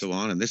startups and so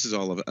on. And this is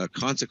all a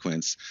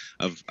consequence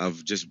of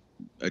just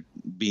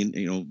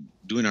being,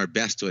 doing our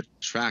best to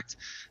attract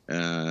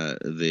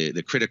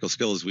the critical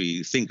skills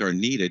we think are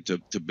needed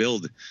to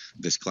build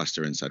this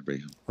cluster in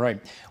Sudbury. Right.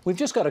 We've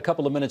just got a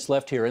couple of minutes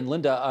left here. And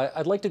Linda,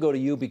 I'd like to go to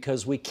you,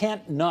 because we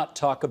can't not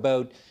talk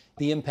about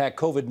the impact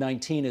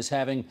COVID-19 is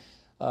having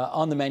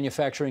on the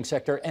manufacturing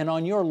sector and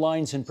on your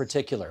lines in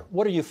particular.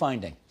 What are you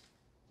finding?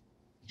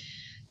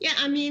 Yeah,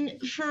 I mean,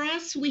 for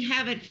us, we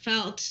haven't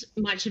felt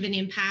much of an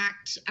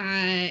impact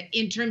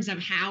in terms of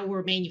how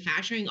we're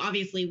manufacturing.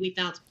 Obviously, we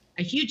felt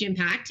a huge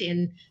impact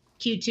in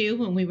Q2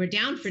 when we were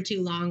down for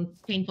 2 long,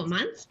 painful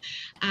months.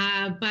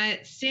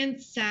 But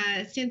since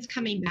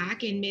coming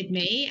back in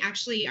mid-May,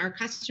 actually, our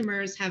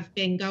customers have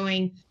been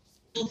going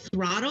full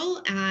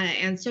throttle,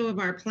 and so have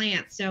our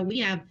plants. So we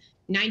have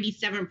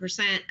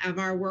 97% of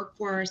our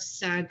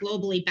workforce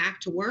globally back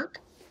to work.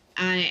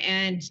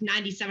 And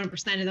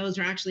 97% of those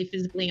are actually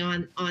physically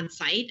on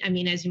site. I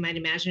mean, as you might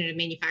imagine, in a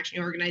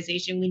manufacturing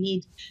organization, we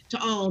need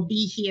to all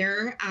be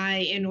here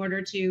in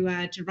order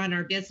to run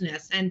our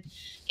business. And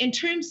in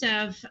terms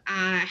of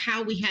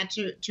how we had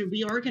to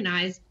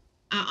reorganize,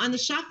 on the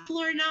shop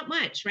floor, not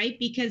much, right?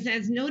 Because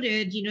as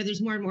noted,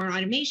 there's more and more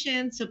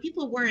automation. So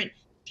people weren't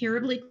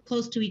terribly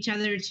close to each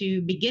other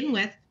to begin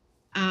with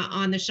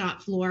on the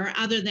shop floor,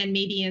 other than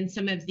maybe in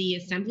some of the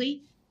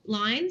assembly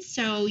lines.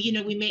 So,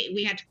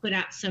 we had to put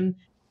up some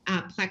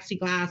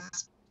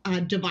plexiglass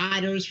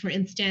dividers, for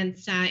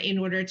instance, in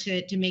order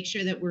to make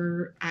sure that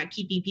we're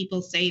keeping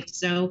people safe.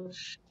 So,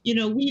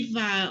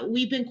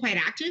 we've been quite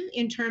active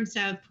in terms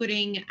of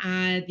putting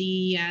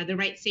the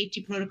right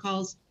safety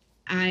protocols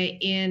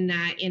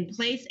in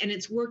place, and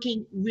it's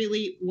working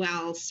really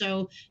well.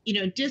 So,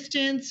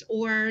 distance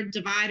or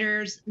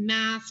dividers,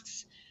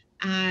 masks,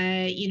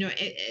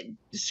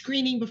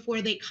 screening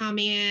before they come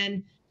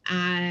in,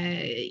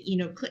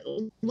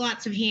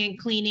 lots of hand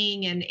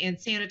cleaning and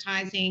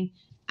sanitizing.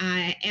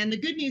 And the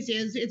good news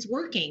is it's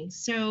working.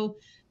 So,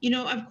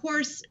 of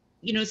course,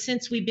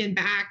 since we've been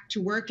back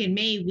to work in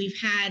May, we've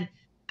had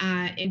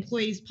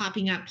employees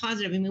popping up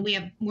positive. I mean, we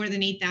have more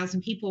than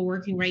 8,000 people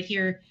working right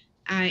here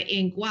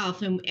in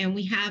Guelph, and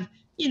we have,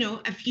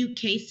 a few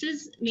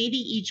cases maybe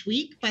each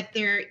week, but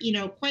they're,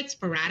 quite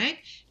sporadic,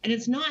 and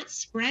it's not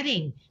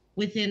spreading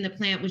within the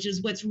plant, which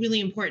is what's really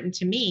important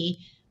to me.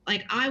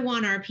 Like, I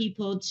want our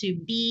people to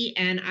be,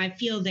 and I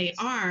feel they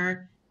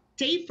are,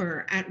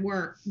 safer at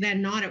work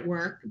than not at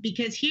work,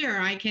 because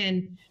here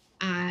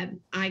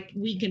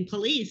we can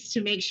police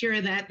to make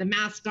sure that the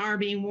masks are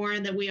being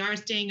worn, that we are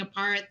staying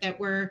apart, that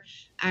we're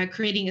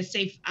creating a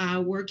safe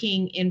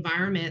working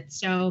environment.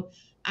 So,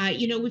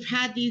 we've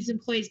had these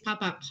employees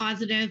pop up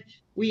positive.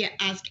 We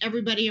ask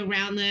everybody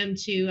around them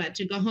to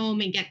go home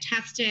and get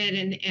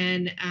tested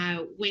and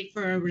wait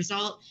for a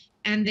result.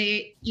 And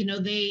they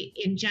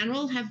in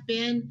general have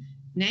been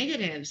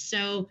negative.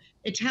 So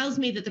it tells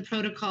me that the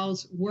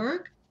protocols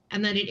work,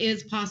 and that it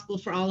is possible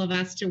for all of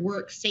us to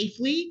work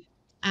safely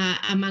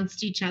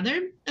amongst each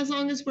other, as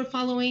long as we're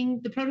following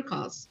the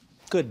protocols.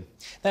 Good.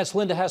 That's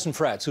Linda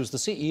Hassan-Fratz, who's the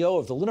CEO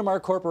of the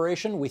Linamar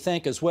Corporation. We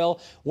thank as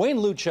well Wayne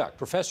Luchuk,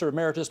 Professor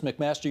Emeritus,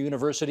 McMaster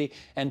University,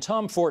 and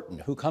Tom Fortin,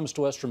 who comes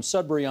to us from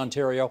Sudbury,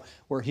 Ontario,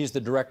 where he's the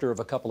director of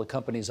a couple of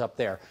companies up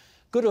there.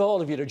 Good of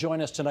all of you to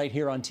join us tonight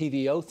here on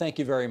TVO. Thank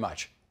you very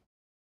much.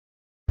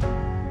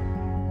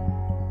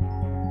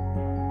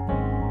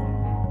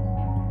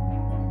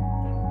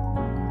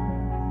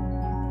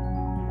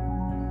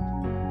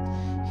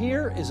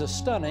 Here is a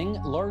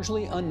stunning,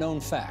 largely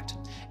unknown fact.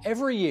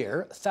 Every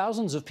year,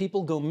 thousands of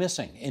people go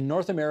missing in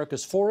North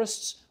America's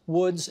forests,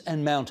 woods,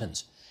 and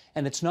mountains.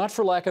 And it's not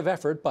for lack of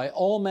effort by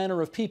all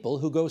manner of people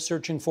who go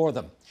searching for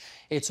them.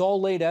 It's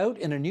all laid out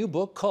in a new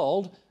book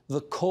called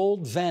The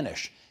Cold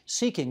Vanish: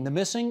 Seeking the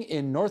Missing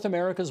in North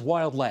America's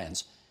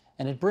Wildlands.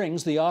 And it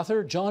brings the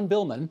author, John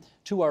Billman,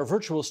 to our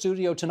virtual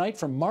studio tonight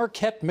from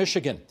Marquette,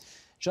 Michigan.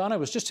 John, I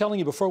was just telling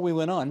you before we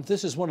went on,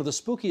 this is one of the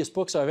spookiest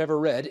books I've ever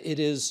read. It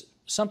is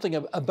something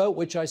about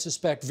which I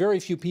suspect very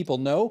few people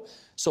know,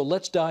 so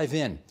let's dive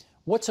in.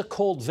 What's A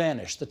Cold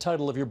Vanish, the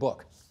title of your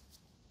book?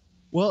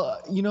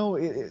 Well,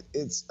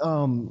 it's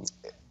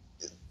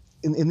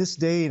in this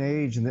day and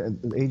age, in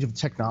the age of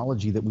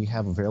technology that we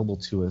have available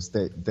to us,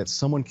 that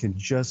someone can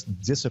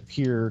just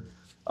disappear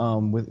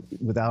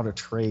without a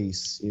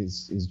trace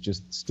is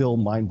just still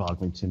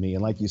mind-boggling to me.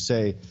 And like you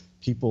say,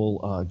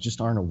 people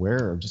just aren't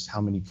aware of just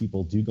how many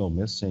people do go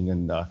missing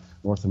in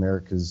North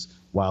America's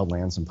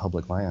wildlands and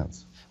public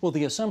lands. Well,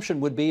 the assumption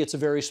would be it's a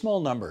very small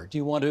number. Do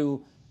you want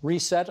to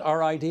reset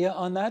our idea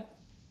on that?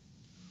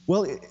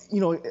 Well,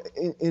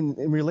 in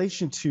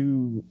relation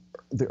to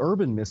the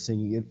urban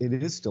missing, it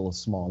is still a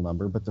small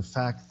number, but the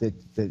fact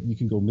that you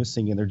can go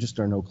missing and there just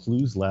are no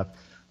clues left.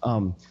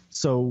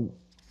 So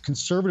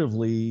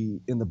conservatively,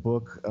 in the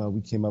book,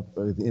 we came up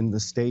in the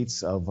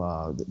States of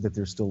that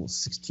there's still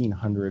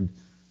 1,600,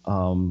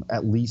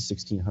 at least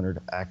 1,600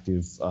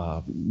 active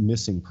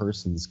missing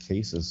persons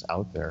cases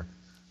out there.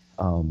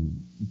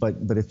 But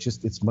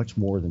it's much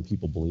more than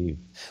people believe.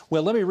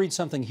 Well, let me read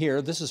something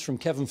here. This is from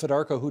Kevin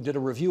Fedarko, who did a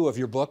review of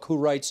your book, who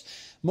writes,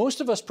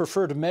 "Most of us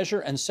prefer to measure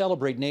and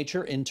celebrate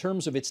nature in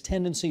terms of its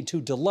tendency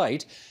to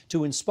delight,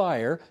 to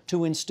inspire,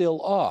 to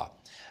instill awe.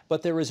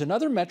 But there is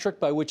another metric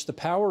by which the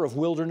power of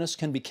wilderness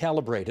can be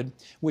calibrated,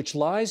 which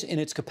lies in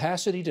its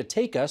capacity to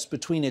take us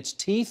between its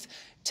teeth,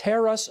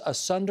 tear us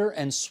asunder,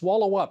 and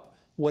swallow up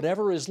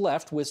whatever is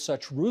left with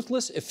such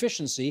ruthless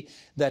efficiency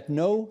that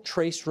no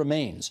trace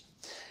remains."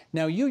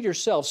 Now, you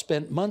yourself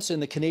spent months in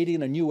the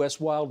Canadian and U.S.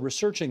 wild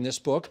researching this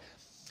book.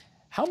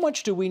 How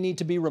much do we need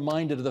to be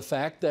reminded of the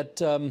fact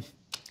that,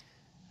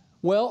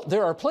 well,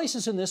 there are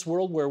places in this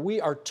world where we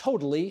are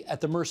totally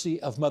at the mercy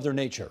of Mother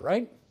Nature,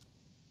 right?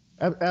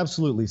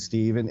 Absolutely,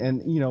 Steve. And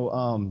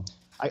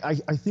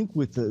I think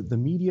with the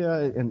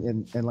media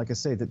and like I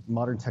say, that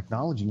modern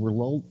technology, we're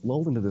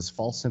lulled into this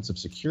false sense of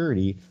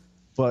security.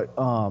 But,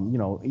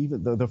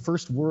 even the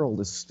first world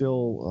is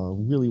still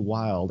really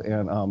wild.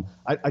 And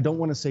I don't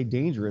want to say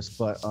dangerous,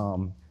 but,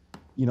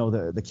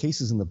 the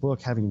cases in the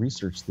book, having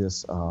researched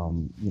this,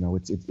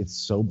 it's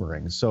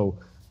sobering. So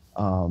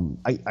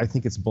I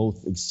think it's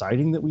both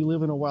exciting that we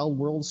live in a wild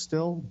world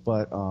still,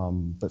 but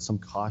some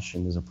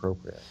caution is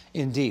appropriate.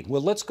 Indeed.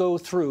 Well, let's go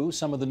through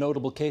some of the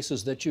notable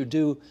cases that you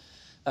do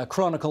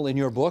chronicle in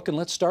your book. And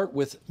let's start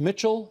with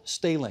Mitchell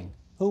Staling.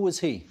 Who was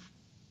he?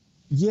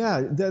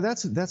 Yeah,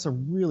 that's a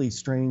really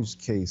strange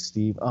case,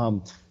 Steve.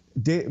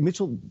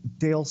 Mitchell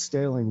Dale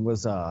Staling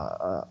was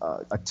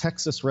a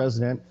Texas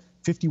resident,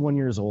 51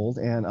 years old,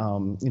 and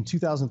in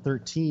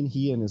 2013,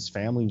 he and his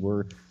family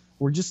were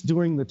just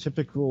doing the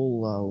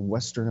typical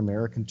Western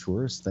American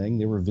tourist thing.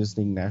 They were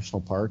visiting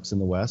national parks in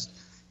the West,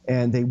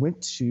 and they went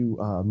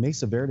to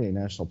Mesa Verde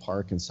National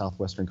Park in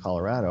southwestern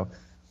Colorado,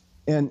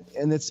 and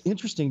it's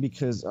interesting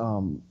because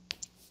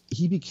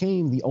he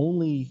became the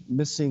only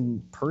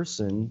missing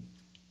person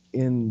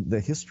in the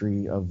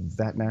history of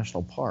that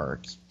national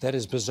park. That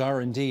is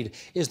bizarre indeed.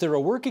 Is there a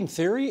working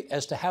theory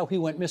as to how he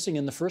went missing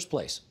in the first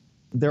place?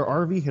 Their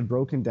RV had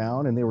broken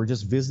down and they were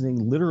just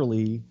visiting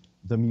literally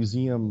the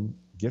museum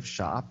gift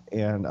shop.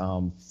 And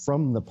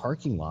from the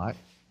parking lot,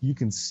 you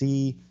can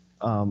see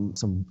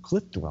some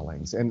cliff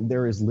dwellings. And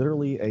there is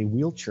literally a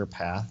wheelchair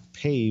path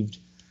paved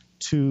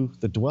to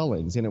the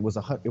dwellings. And it was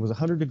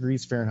 100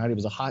 degrees Fahrenheit. It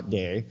was a hot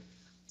day.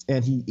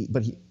 And he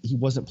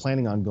wasn't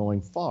planning on going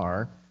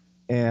far.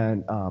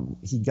 And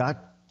he got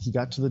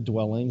to the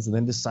dwellings and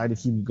then decided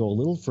he would go a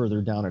little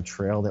further down a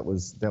trail that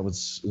was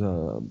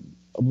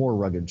a more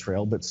rugged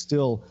trail, but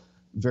still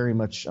very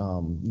much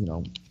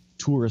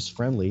tourist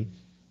friendly.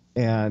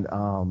 And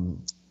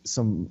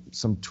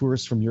some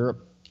tourists from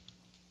Europe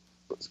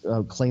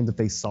claimed that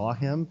they saw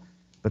him,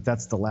 but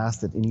that's the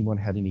last that anyone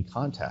had any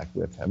contact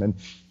with him. And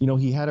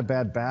he had a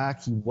bad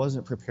back. He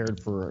wasn't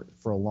prepared for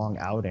a long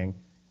outing,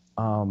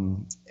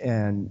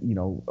 and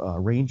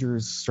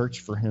rangers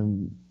searched for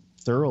him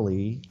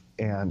thoroughly,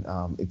 and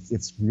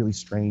it's really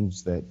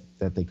strange that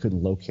they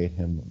couldn't locate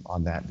him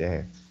on that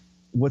day.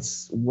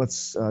 What's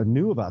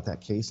new about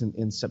that case?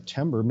 In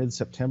September,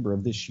 mid-September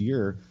of this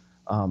year,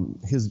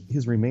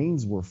 his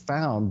remains were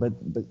found, but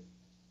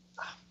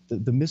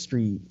the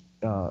mystery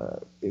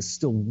is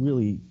still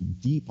really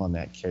deep on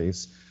that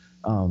case.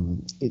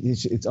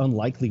 It's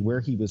unlikely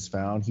where he was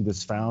found. He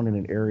was found in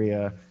an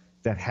area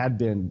that had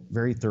been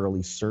very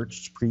thoroughly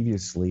searched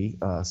previously,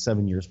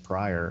 7 years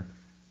prior.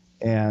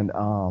 And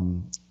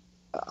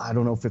I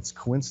don't know if it's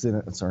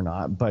coincidence or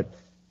not, but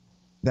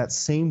that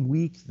same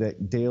week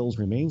that Dale's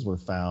remains were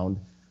found,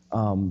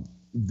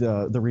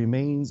 the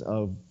remains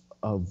of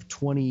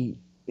 20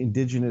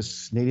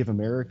 indigenous Native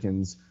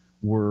Americans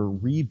were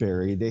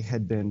reburied. They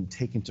had been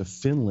taken to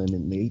Finland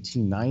in the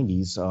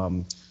 1890s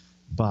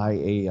by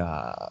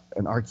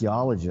an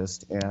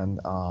archaeologist, and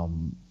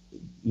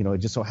it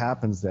just so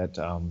happens that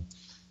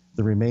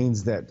the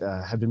remains that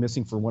had been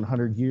missing for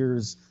 100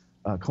 years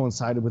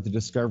coincided with the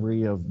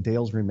discovery of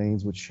Dale's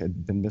remains, which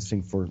had been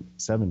missing for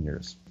 7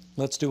 years.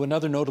 Let's do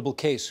another notable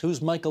case.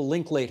 Who's Michael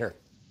Linklater?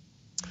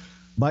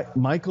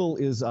 Michael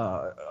is,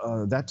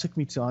 that took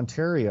me to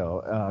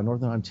Ontario,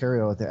 Northern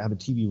Ontario at the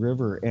Abitibi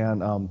River.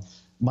 And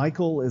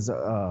Michael was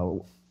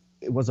a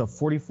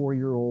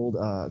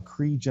 44-year-old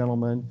Cree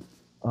gentleman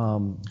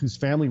whose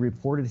family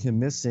reported him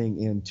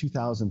missing in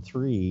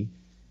 2003.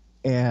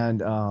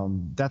 And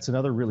that's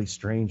another really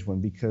strange one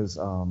because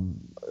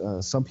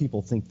some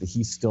people think that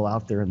he's still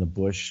out there in the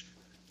bush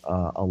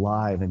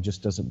alive and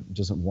just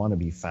doesn't want to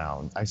be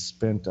found. I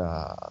spent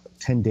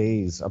 10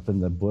 days up in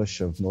the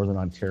bush of Northern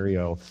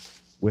Ontario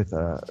with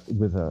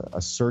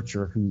a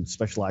searcher who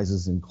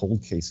specializes in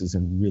cold cases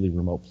in really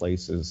remote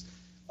places,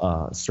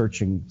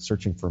 searching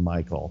for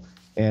Michael.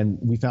 And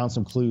we found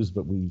some clues,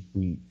 but we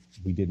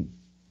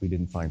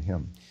didn't find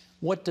him.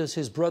 What does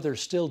his brother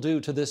still do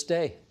to this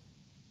day?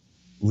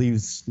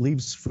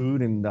 Leaves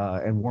food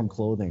and warm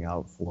clothing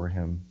out for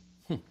him.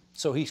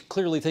 So he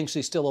clearly thinks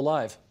he's still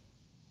alive.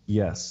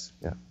 Yes.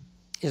 Yeah.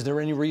 Is there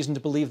any reason to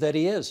believe that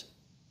he is?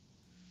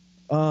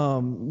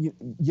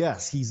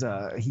 Yes, he's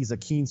a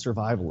keen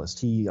survivalist.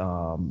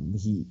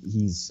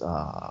 He's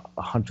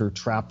a hunter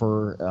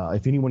trapper.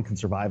 If anyone can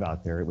survive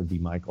out there, it would be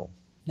Michael.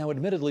 Now,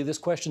 admittedly, this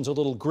question's a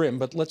little grim,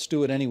 but let's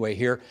do it anyway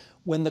here.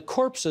 When the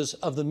corpses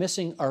of the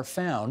missing are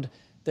found,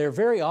 they're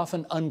very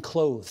often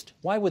unclothed.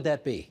 Why would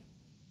that be?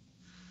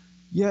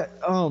 Yeah,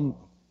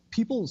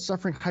 people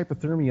suffering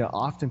hypothermia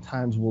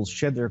oftentimes will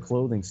shed their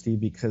clothing, Steve,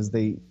 because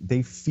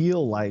they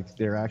feel like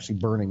they're actually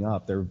burning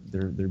up. They're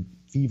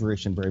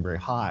feverish and very, very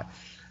hot.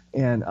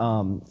 And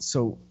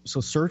so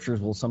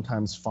searchers will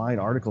sometimes find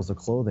articles of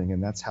clothing,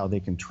 and that's how they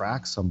can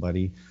track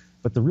somebody.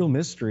 But the real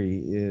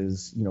mystery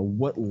is,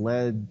 what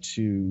led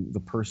to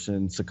the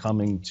person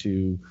succumbing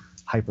to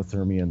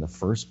hypothermia in the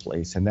first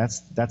place, and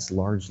that's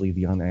largely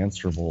the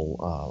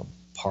unanswerable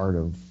part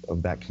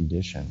of that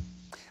condition.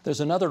 There's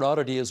another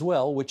oddity as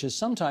well, which is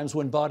sometimes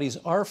when bodies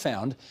are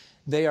found,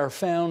 they are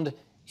found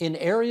in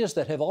areas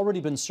that have already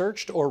been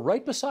searched or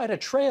right beside a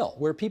trail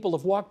where people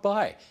have walked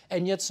by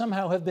and yet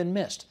somehow have been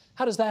missed.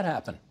 How does that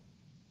happen?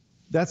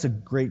 That's a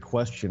great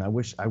question. I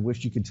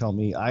wish you could tell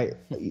me. I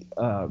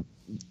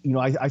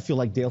feel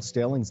like Dale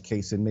Staling's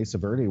case in Mesa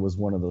Verde was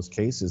one of those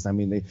cases. I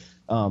mean,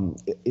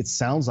 it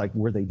sounds like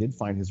where they did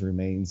find his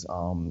remains,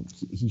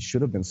 he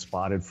should have been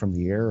spotted from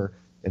the air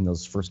in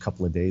those first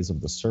couple of days of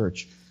the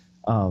search.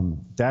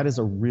 That is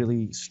a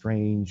really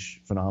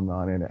strange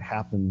phenomenon, and it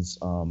happens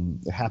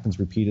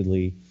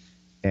repeatedly.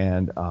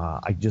 And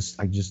I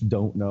just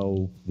don't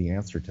know the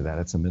answer to that.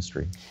 It's a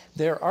mystery.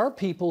 There are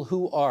people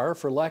who are,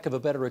 for lack of a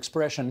better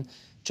expression,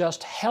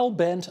 just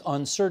hell-bent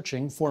on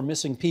searching for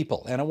missing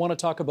people. And I want to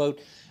talk about,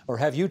 or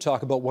have you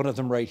talk about one of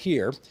them right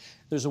here.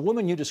 There's a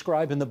woman you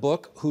describe in the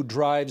book who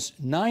drives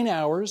 9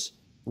 hours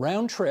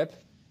round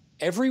trip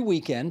every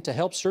weekend to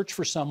help search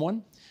for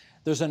someone.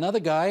 There's another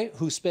guy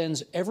who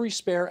spends every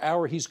spare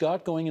hour he's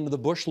got going into the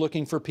bush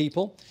looking for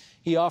people.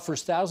 He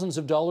offers thousands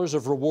of dollars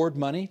of reward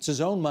money. It's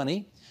his own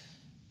money.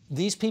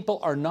 These people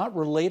are not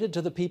related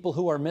to the people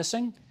who are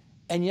missing,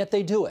 and yet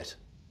they do it.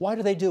 Why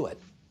do they do it?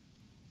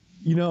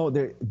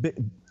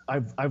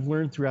 I've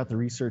learned throughout the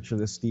research for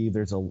this, Steve,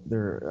 there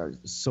are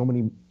so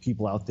many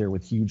people out there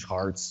with huge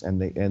hearts,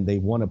 and they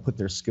want to put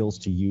their skills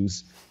to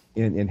use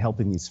in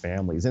helping these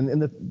families.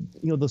 And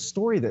the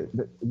story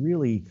that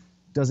really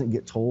doesn't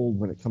get told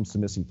when it comes to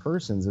missing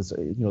persons is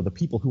the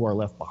people who are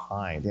left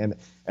behind. And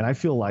I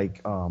feel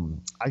like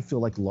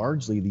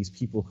largely these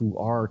people who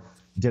are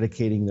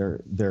dedicating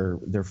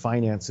their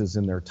finances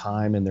and their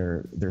time and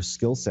their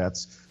skill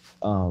sets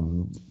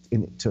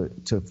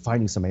to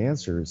finding some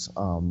answers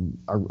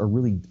are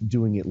really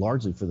doing it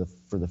largely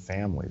for the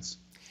families.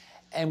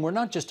 And we're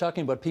not just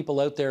talking about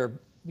people out there,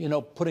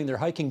 putting their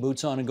hiking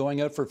boots on and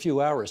going out for a few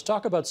hours.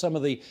 Talk about some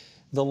of the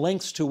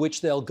lengths to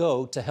which they'll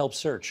go to help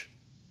search.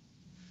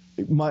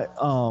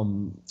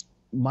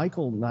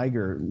 Michael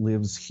Niger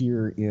lives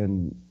here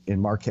in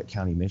Marquette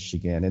County,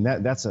 Michigan, and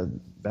that's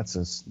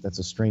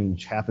a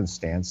strange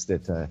happenstance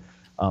that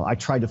I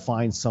tried to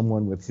find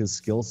someone with his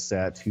skill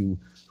set who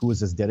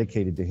was as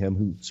dedicated to him,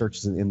 who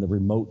searches in the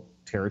remote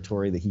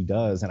territory that he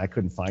does, and I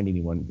couldn't find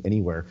anyone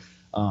anywhere.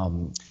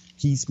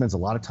 He spends a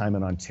lot of time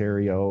in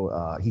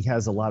Ontario. He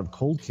has a lot of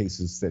cold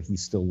cases that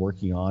he's still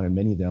working on, and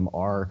many of them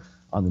are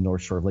on the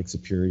North Shore of Lake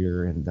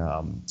Superior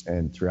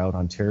and throughout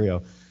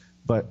Ontario.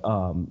 But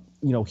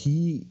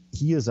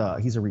he's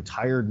a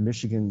retired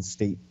Michigan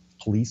State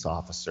police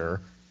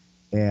officer,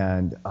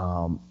 and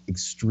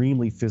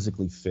extremely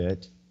physically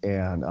fit.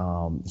 And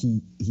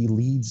he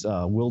leads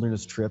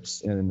wilderness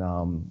trips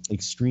in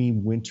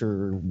extreme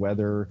winter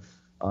weather,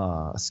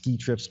 ski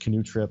trips,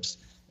 canoe trips.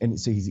 And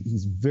so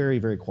he's very,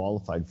 very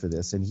qualified for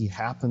this. And he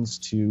happens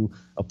to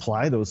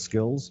apply those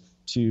skills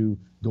to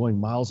going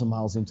miles and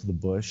miles into the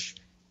bush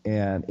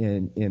and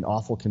in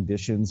awful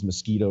conditions,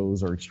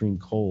 mosquitoes or extreme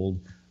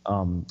cold,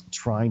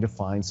 trying to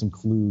find some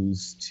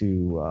clues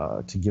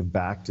to give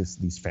back to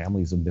these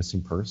families of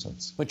missing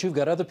persons. But you've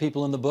got other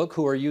people in the book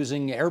who are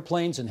using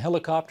airplanes and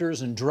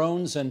helicopters and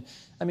drones, and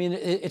I mean,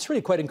 it's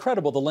really quite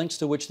incredible the lengths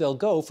to which they'll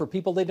go for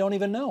people they don't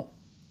even know.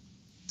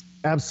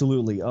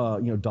 Absolutely,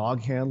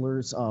 dog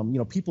handlers,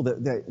 people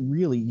that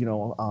really,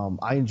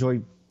 I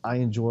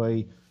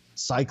enjoy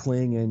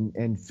cycling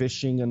and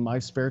fishing in my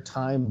spare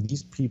time.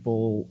 These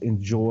people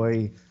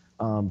enjoy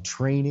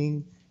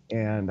training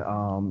and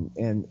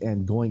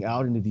going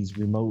out into these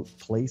remote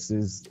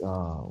places,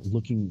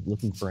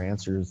 looking for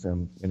answers,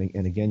 and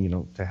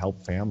again, to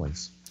help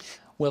families.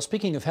 Well,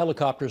 speaking of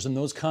helicopters and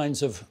those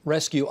kinds of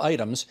rescue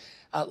items,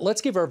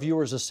 let's give our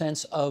viewers a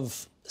sense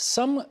of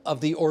some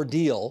of the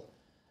ordeal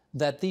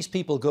that these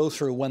people go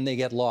through when they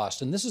get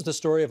lost. And this is the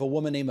story of a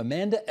woman named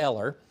Amanda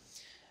Eller.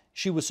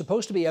 She was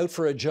supposed to be out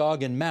for a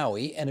jog in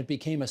Maui, and it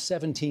became a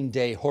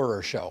 17-day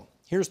horror show.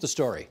 Here's the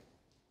story.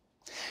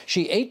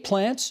 She ate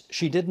plants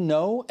she didn't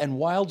know and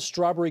wild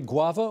strawberry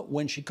guava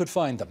when she could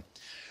find them.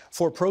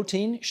 For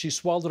protein, she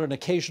swallowed an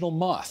occasional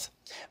moth.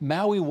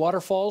 Maui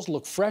waterfalls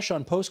look fresh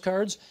on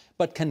postcards,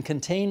 but can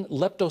contain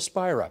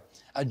leptospira,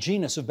 a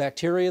genus of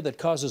bacteria that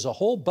causes a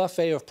whole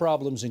buffet of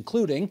problems,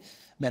 including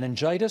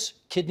meningitis,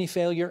 kidney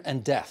failure,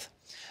 and death.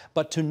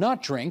 But to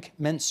not drink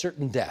meant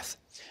certain death.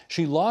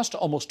 She lost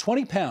almost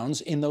 20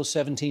 pounds in those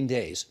 17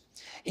 days.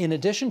 In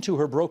addition to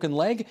her broken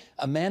leg,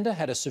 Amanda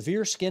had a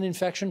severe skin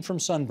infection from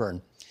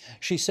sunburn.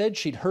 She said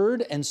she'd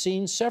heard and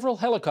seen several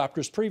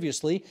helicopters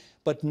previously,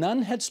 but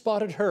none had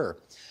spotted her.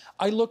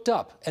 I looked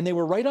up and they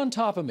were right on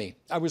top of me.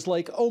 I was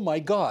like, oh my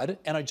God,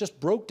 and I just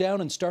broke down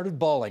and started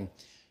bawling.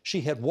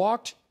 She had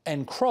walked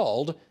and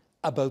crawled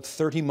about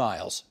 30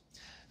 miles.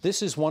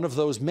 This is one of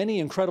those many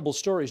incredible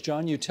stories,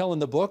 John, you tell in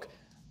the book.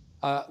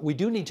 We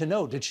do need to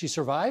know, did she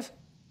survive?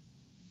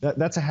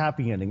 That's a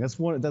happy ending. That's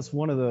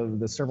one of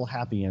the several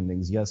happy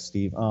endings. Yes,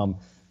 Steve.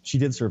 She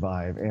did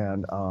survive,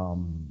 and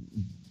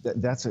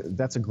that's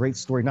a great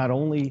story. Not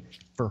only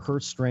for her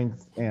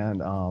strength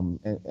and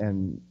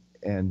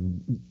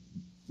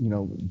you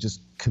know,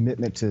 just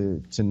commitment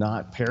to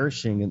not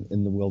perishing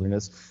in the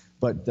wilderness,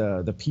 but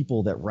the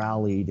people that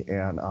rallied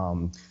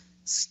and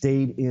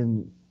stayed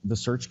in the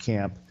search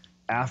camp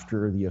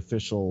after the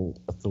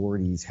official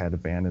authorities had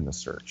abandoned the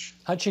search.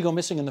 How'd she go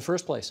missing in the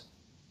first place?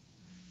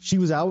 She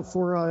was out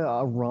for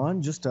a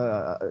run.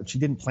 She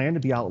didn't plan to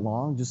be out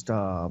long. Just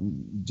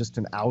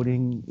an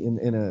outing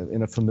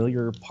in a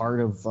familiar part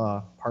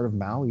of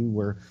Maui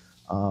where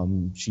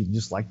she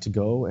just liked to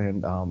go,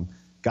 and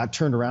got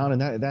turned around.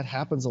 And that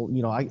happens.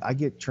 You know, I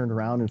get turned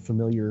around in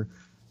familiar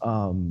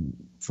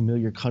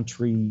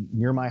country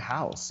near my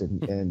house,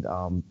 and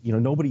you know,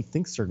 nobody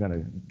thinks they're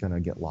gonna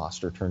get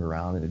lost or turned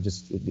around, and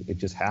it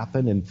just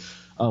happened. And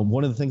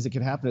one of the things that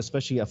can happen,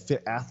 especially a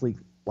fit athlete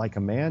like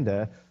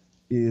Amanda,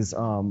 is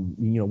you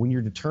know, when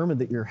you're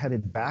determined that you're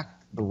headed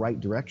back the right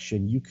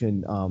direction, you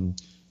can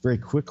very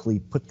quickly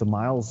put the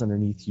miles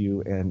underneath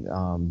you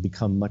and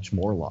become much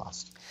more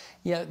lost.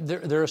 Yeah,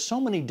 there are so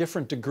many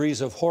different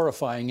degrees of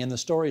horrifying in the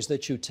stories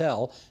that you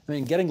tell. I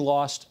mean, getting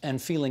lost and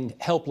feeling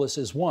helpless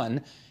is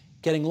one.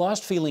 Getting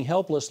lost, feeling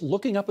helpless,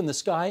 looking up in the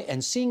sky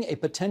and seeing a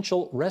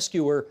potential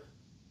rescuer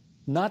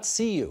not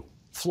see you,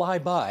 fly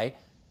by,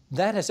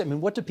 that has, I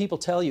mean, what do people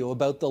tell you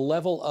about the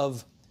level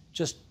of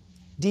just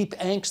deep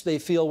angst they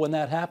feel when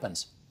that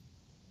happens?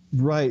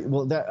 Right.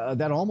 Well,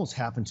 that almost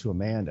happened to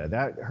Amanda.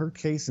 Her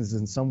case is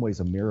in some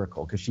ways a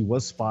miracle, because she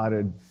was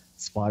spotted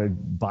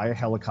by a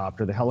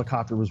helicopter. The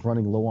helicopter was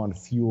running low on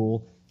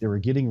fuel. They were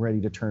getting ready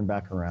to turn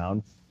back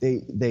around.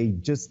 They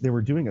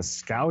were doing a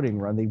scouting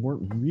run. They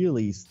weren't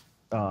really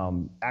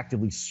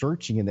actively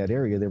searching in that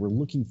area. They were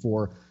looking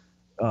for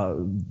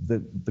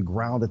the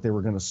ground that they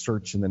were going to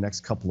search in the next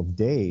couple of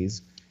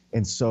days.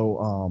 And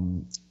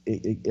so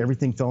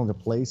everything fell into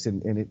place,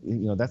 and it,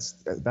 you know,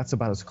 that's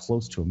about as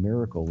close to a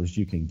miracle as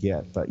you can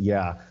get. But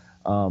yeah,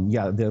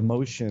 the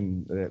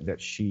emotion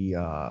that she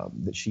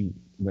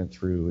went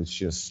through is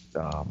just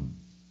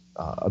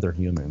other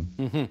human.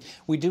 Mm-hmm.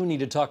 We do need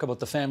to talk about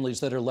the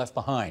families that are left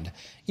behind.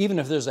 Even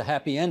if there's a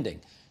happy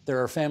ending,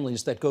 there are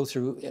families that go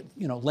through,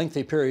 you know,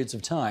 lengthy periods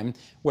of time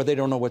where they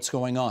don't know what's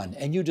going on.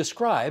 And you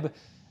describe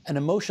an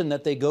emotion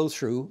that they go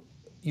through.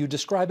 You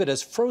describe it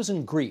as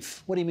frozen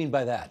grief. What do you mean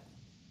by that?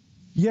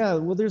 Yeah,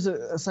 well, there's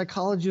a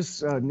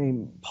psychologist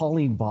named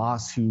Pauline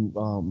Boss who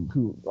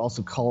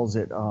also calls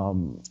it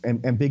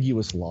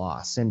ambiguous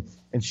loss, and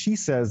she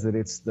says that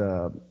it's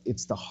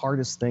the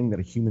hardest thing that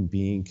a human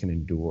being can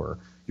endure.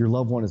 Your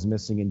loved one is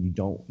missing, and you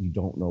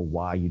don't know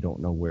why, you don't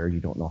know where, you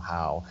don't know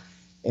how,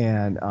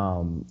 and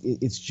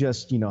it's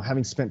just, you know,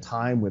 having spent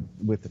time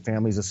with the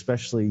families,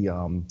 especially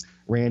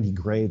Randy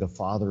Gray, the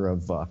father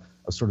of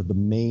sort of the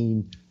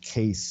main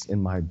case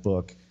in my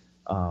book.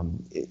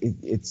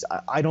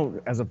 I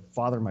don't, as a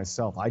father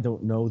myself, I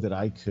don't know that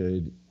I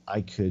could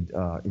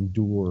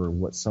endure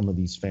what some of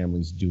these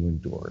families do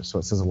endure. So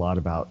it says a lot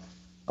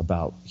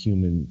about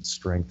human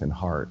strength and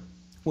heart.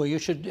 Well, you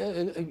should,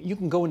 you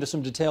can go into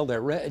some detail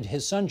there.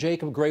 His son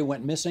Jacob Gray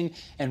went missing,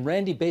 and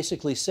Randy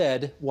basically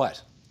said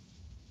what?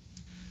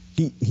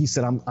 He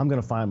said, I'm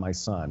going to find my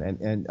son,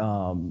 and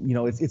you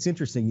know, it's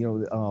interesting.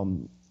 You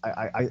know,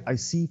 I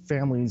see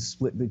families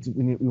split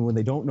when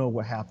they don't know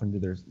what happened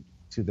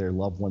to their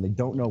loved one. They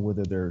don't know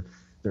whether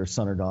their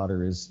son or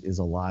daughter is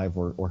alive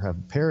or have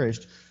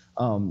perished.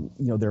 You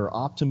know, there are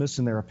optimists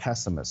and there are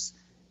pessimists,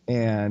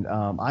 and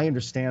I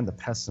understand the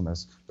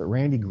pessimists, but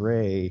Randy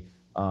Gray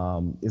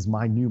is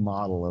my new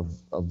model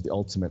of the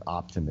ultimate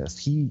optimist.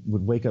 He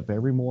would wake up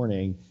every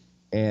morning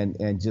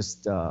and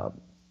just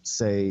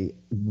say,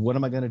 what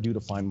am I going to do to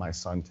find my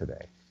son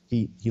today?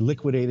 He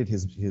liquidated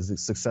his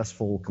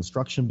successful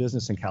construction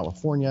business in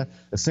California,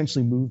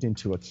 essentially moved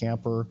into a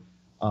camper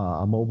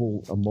a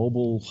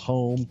mobile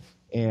home,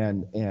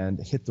 and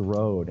hit the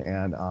road.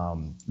 And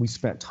we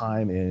spent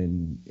time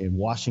in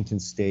Washington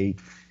State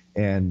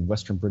and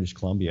Western British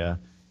Columbia.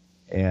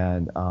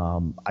 And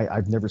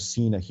I've never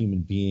seen a human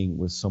being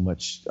with so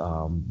much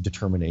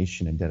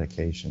determination and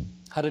dedication.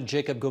 How did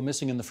Jacob go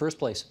missing in the first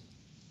place?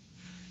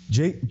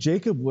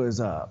 Jacob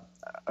was a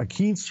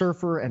keen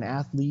surfer and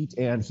athlete,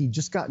 and he'd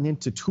just gotten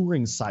into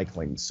touring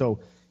cycling. So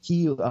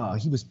he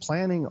was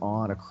planning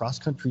on a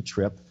cross-country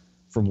trip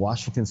from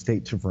Washington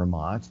State to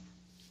Vermont,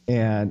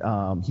 and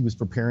he was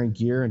preparing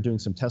gear and doing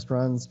some test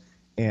runs,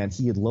 and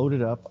he had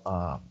loaded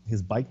up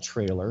his bike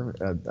trailer,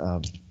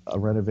 a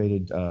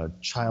renovated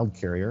child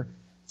carrier,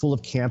 full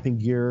of camping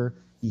gear.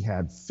 He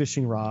had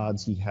fishing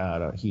rods, he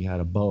had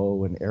a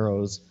bow and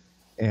arrows,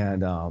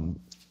 and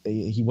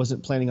he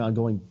wasn't planning on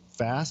going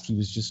fast. He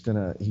was just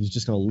gonna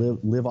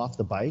live off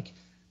the bike.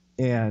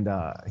 And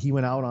he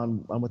went out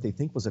on what they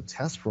think was a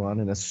test run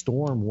in a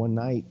storm one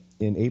night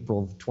in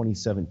April of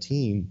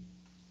 2017.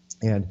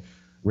 And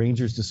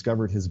rangers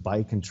discovered his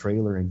bike and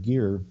trailer and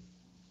gear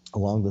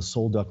along the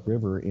Solduck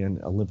River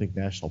in Olympic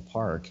National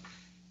Park.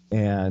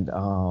 And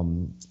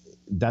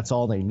that's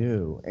all they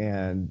knew.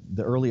 And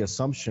the early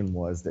assumption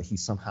was that he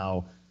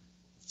somehow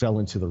fell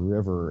into the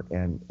river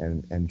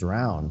and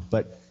drowned.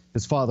 But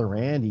his father,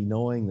 Randy,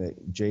 knowing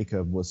that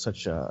Jacob was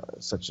such a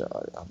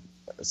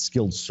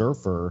skilled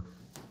surfer,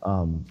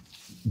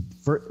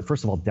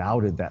 first of all,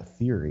 doubted that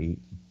theory.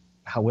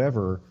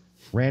 However,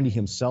 Randy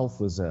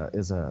himself is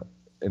an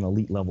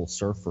elite level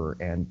surfer,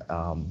 and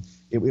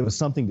it was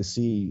something to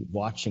see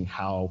watching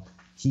how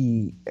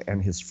he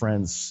and his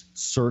friends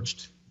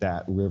searched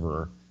that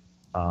river.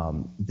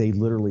 They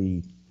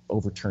literally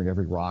overturned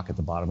every rock at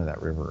the bottom of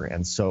that river,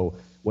 and so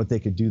what they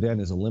could do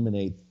then is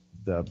eliminate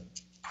the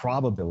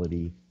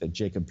probability that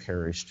Jacob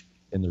perished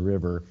in the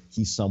river.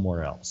 He's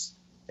somewhere else.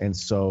 And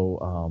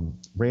so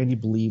Randy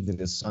believed that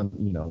his son,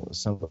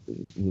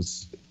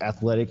 was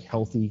athletic,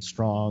 healthy,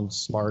 strong,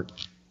 smart.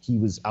 He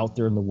was out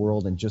there in the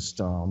world and just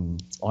on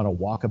a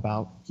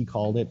walkabout, he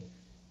called it,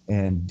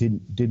 and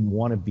didn't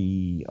want to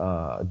be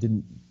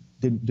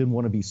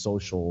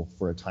social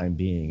for a time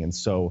being. And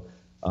so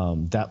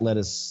that led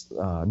us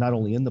not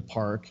only in the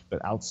park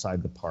but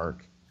outside the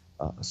park,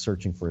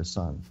 searching for his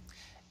son.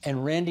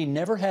 And Randy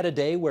never had a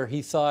day where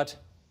he thought,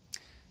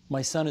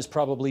 my son is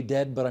probably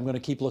dead, but I'm going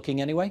to keep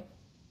looking anyway?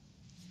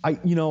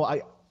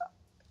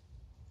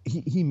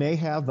 He may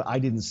have, but I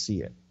didn't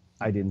see it.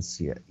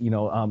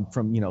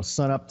 From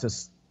sun up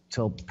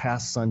till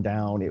past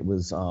sundown, it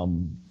was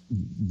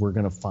we're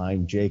going to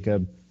find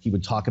Jacob. He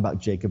would talk about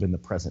Jacob in the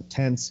present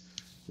tense.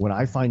 When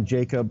I find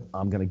Jacob,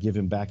 I'm going to give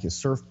him back his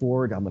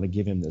surfboard. I'm going to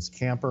give him this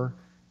camper.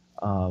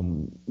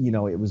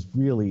 It was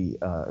really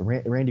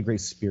Randy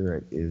Gray's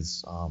spirit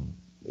is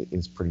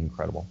pretty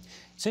incredible.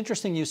 It's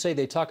interesting you say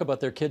they talk about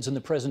their kids in the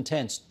present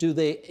tense. Do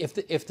they,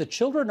 if the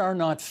children are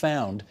not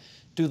found,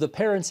 do the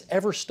parents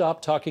ever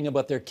stop talking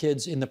about their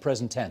kids in the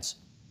present tense?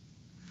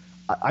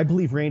 I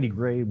believe Randy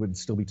Gray would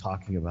still be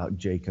talking about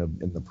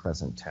Jacob in the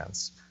present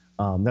tense.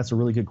 That's a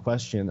really good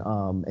question.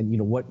 And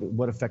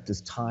what effect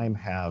does time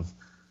have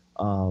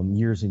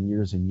years and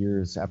years and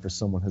years after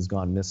someone has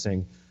gone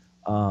missing?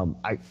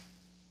 I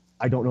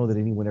don't know that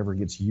anyone ever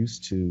gets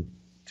used to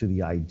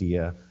the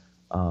idea.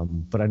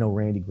 But I know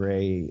Randy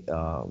Gray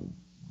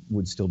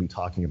would still be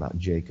talking about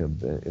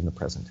Jacob in the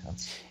present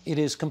tense. It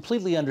is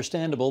completely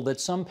understandable that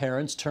some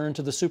parents turn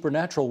to the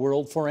supernatural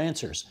world for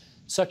answers,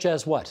 such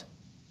as what?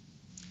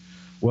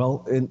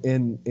 Well,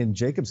 in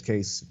Jacob's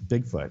case,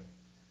 Bigfoot.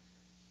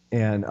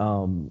 And,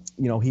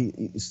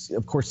 he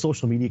of course,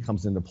 social media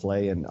comes into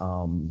play, and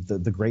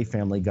the Gray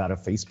family got a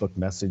Facebook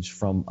message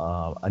from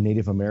a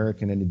Native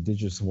American and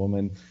Indigenous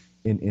woman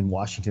in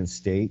Washington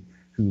State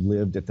who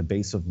lived at the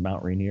base of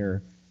Mount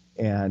Rainier.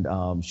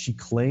 And she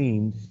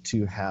claimed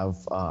to have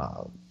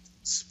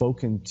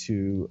spoken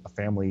to a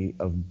family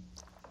of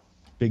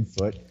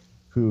Bigfoot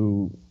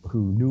who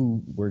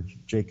knew where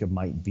Jacob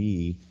might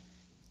be.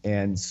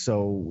 And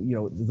so,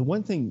 the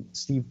one thing,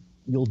 Steve,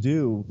 you'll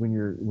do when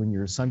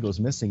your son goes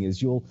missing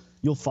is you'll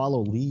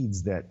follow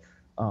leads that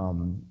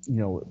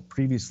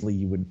previously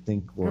you would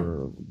think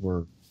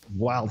were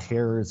wild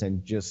hares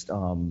and just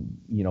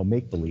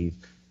make believe.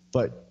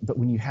 But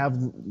when you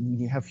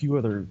have few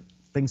other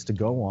things to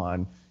go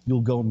on,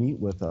 you'll go meet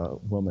with a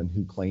woman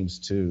who claims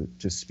to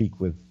speak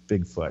with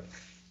Bigfoot.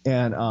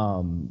 And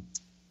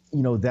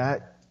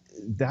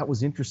that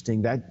was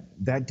interesting.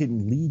 That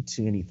didn't lead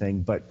to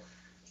anything, but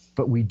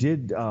we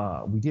did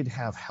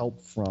have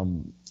help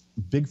from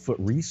Bigfoot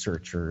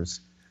researchers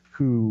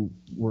who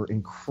were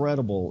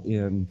incredible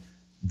in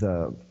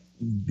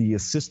the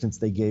assistance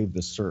they gave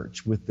the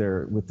search with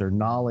their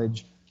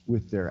knowledge,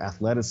 with their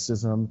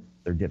athleticism,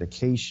 their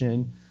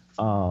dedication.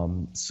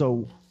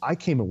 So I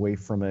came away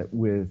from it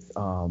with,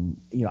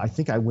 I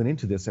think I went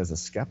into this as a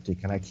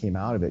skeptic, and I came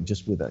out of it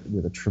just with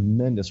a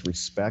tremendous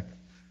respect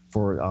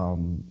for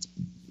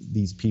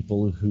these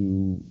people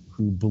who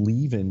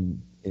believe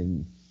in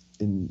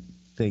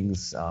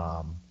things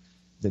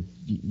that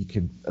you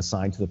could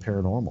assign to the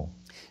paranormal.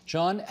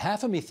 John,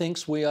 half of me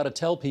thinks we ought to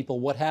tell people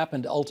what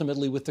happened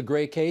ultimately with the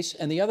Gray case,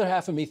 and the other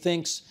half of me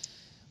thinks,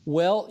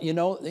 well, you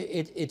know,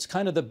 it's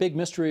kind of the big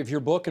mystery of your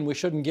book, and we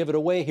shouldn't give it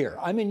away here.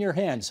 I'm in your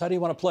hands. How do you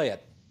want to play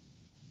it?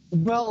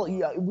 Well,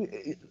 yeah,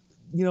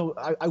 you know,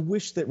 I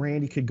wish that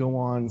Randy could go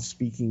on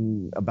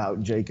speaking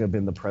about Jacob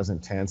in the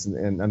present tense,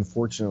 and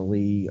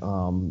unfortunately,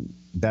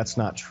 that's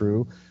not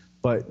true.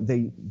 But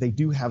they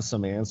do have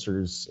some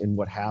answers in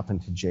what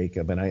happened to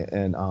Jacob, and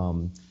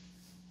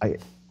I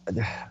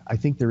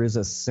think there is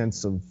a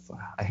sense of,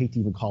 I hate to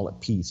even call it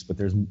peace, but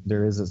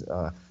there is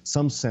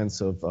some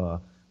sense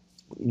of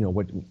you know,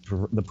 what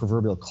the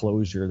proverbial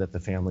closure that the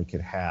family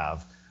could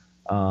have.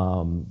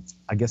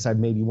 I guess I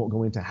maybe won't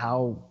go into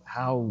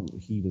how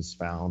he was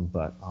found,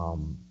 but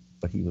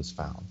he was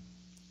found.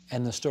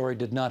 And the story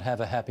did not have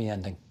a happy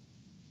ending.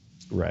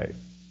 Right.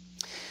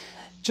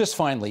 Just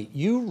finally,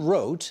 you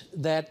wrote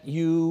that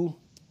you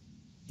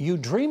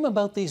dream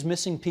about these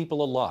missing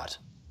people a lot.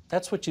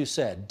 That's what you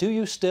said. Do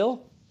you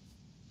still?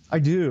 I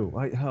do.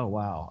 Oh,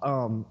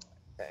 wow.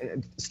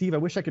 Steve, I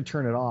wish I could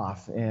turn it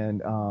off.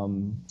 And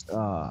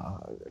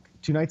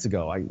 2 nights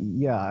ago,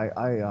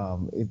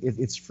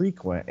 it's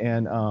frequent,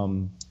 and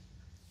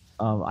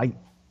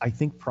I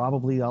think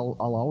probably I'll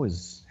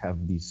always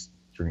have these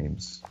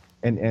dreams.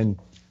 And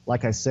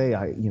like I say,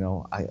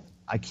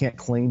 I can't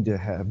claim to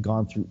have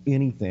gone through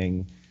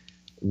anything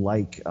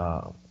like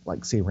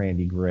say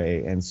Randy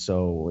Gray, and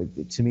so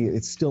to me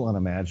it's still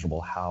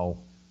unimaginable how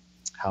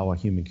a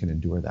human can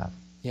endure that.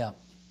 Yeah.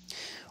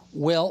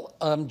 Well,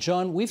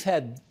 John, we've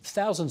had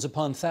thousands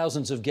upon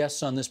thousands of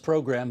guests on this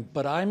program,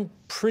 but I'm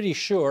pretty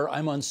sure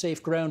I'm on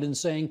safe ground in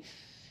saying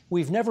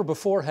we've never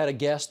before had a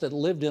guest that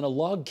lived in a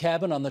log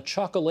cabin on the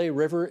Chocolate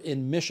River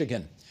in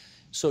Michigan.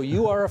 So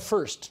you are a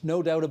first,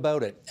 no doubt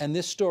about it. And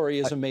this story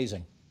is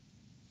amazing.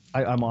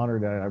 I'm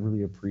honored. I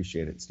really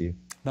appreciate it, Steve.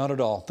 Not at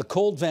all. The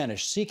Cold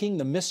Vanish, seeking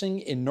the missing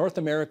in North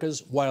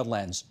America's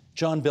wildlands.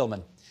 John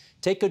Billman.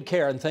 Take good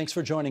care, and thanks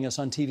for joining us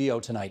on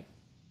TVO tonight.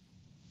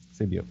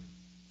 Same to you.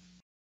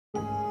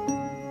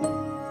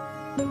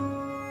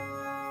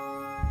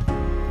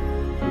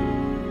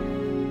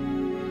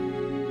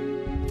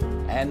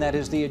 And that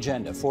is the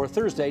agenda for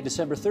Thursday,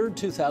 December 3rd,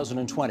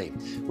 2020.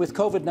 With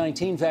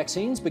COVID-19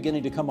 vaccines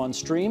beginning to come on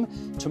stream,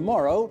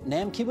 tomorrow,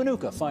 Nam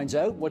Kiwanuka finds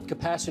out what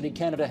capacity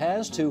Canada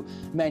has to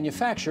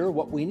manufacture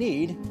what we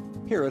need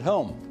here at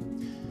home.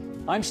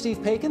 I'm Steve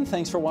Paikin.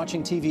 Thanks for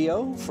watching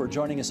TVO, for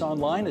joining us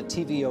online at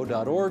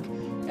tvo.org.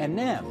 And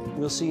Nam,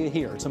 we'll see you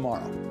here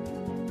tomorrow.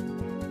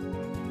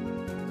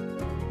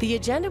 The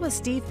Agenda with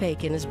Steve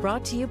Paikin is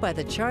brought to you by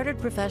the Chartered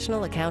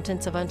Professional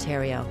Accountants of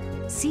Ontario.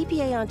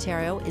 CPA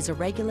Ontario is a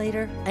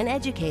regulator, an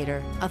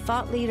educator, a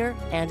thought leader,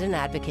 and an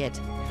advocate.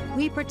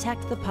 We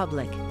protect the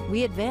public.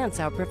 We advance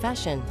our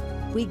profession.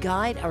 We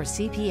guide our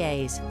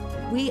CPAs.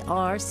 We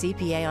are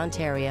CPA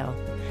Ontario.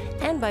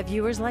 And by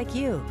viewers like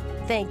you.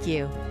 Thank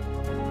you.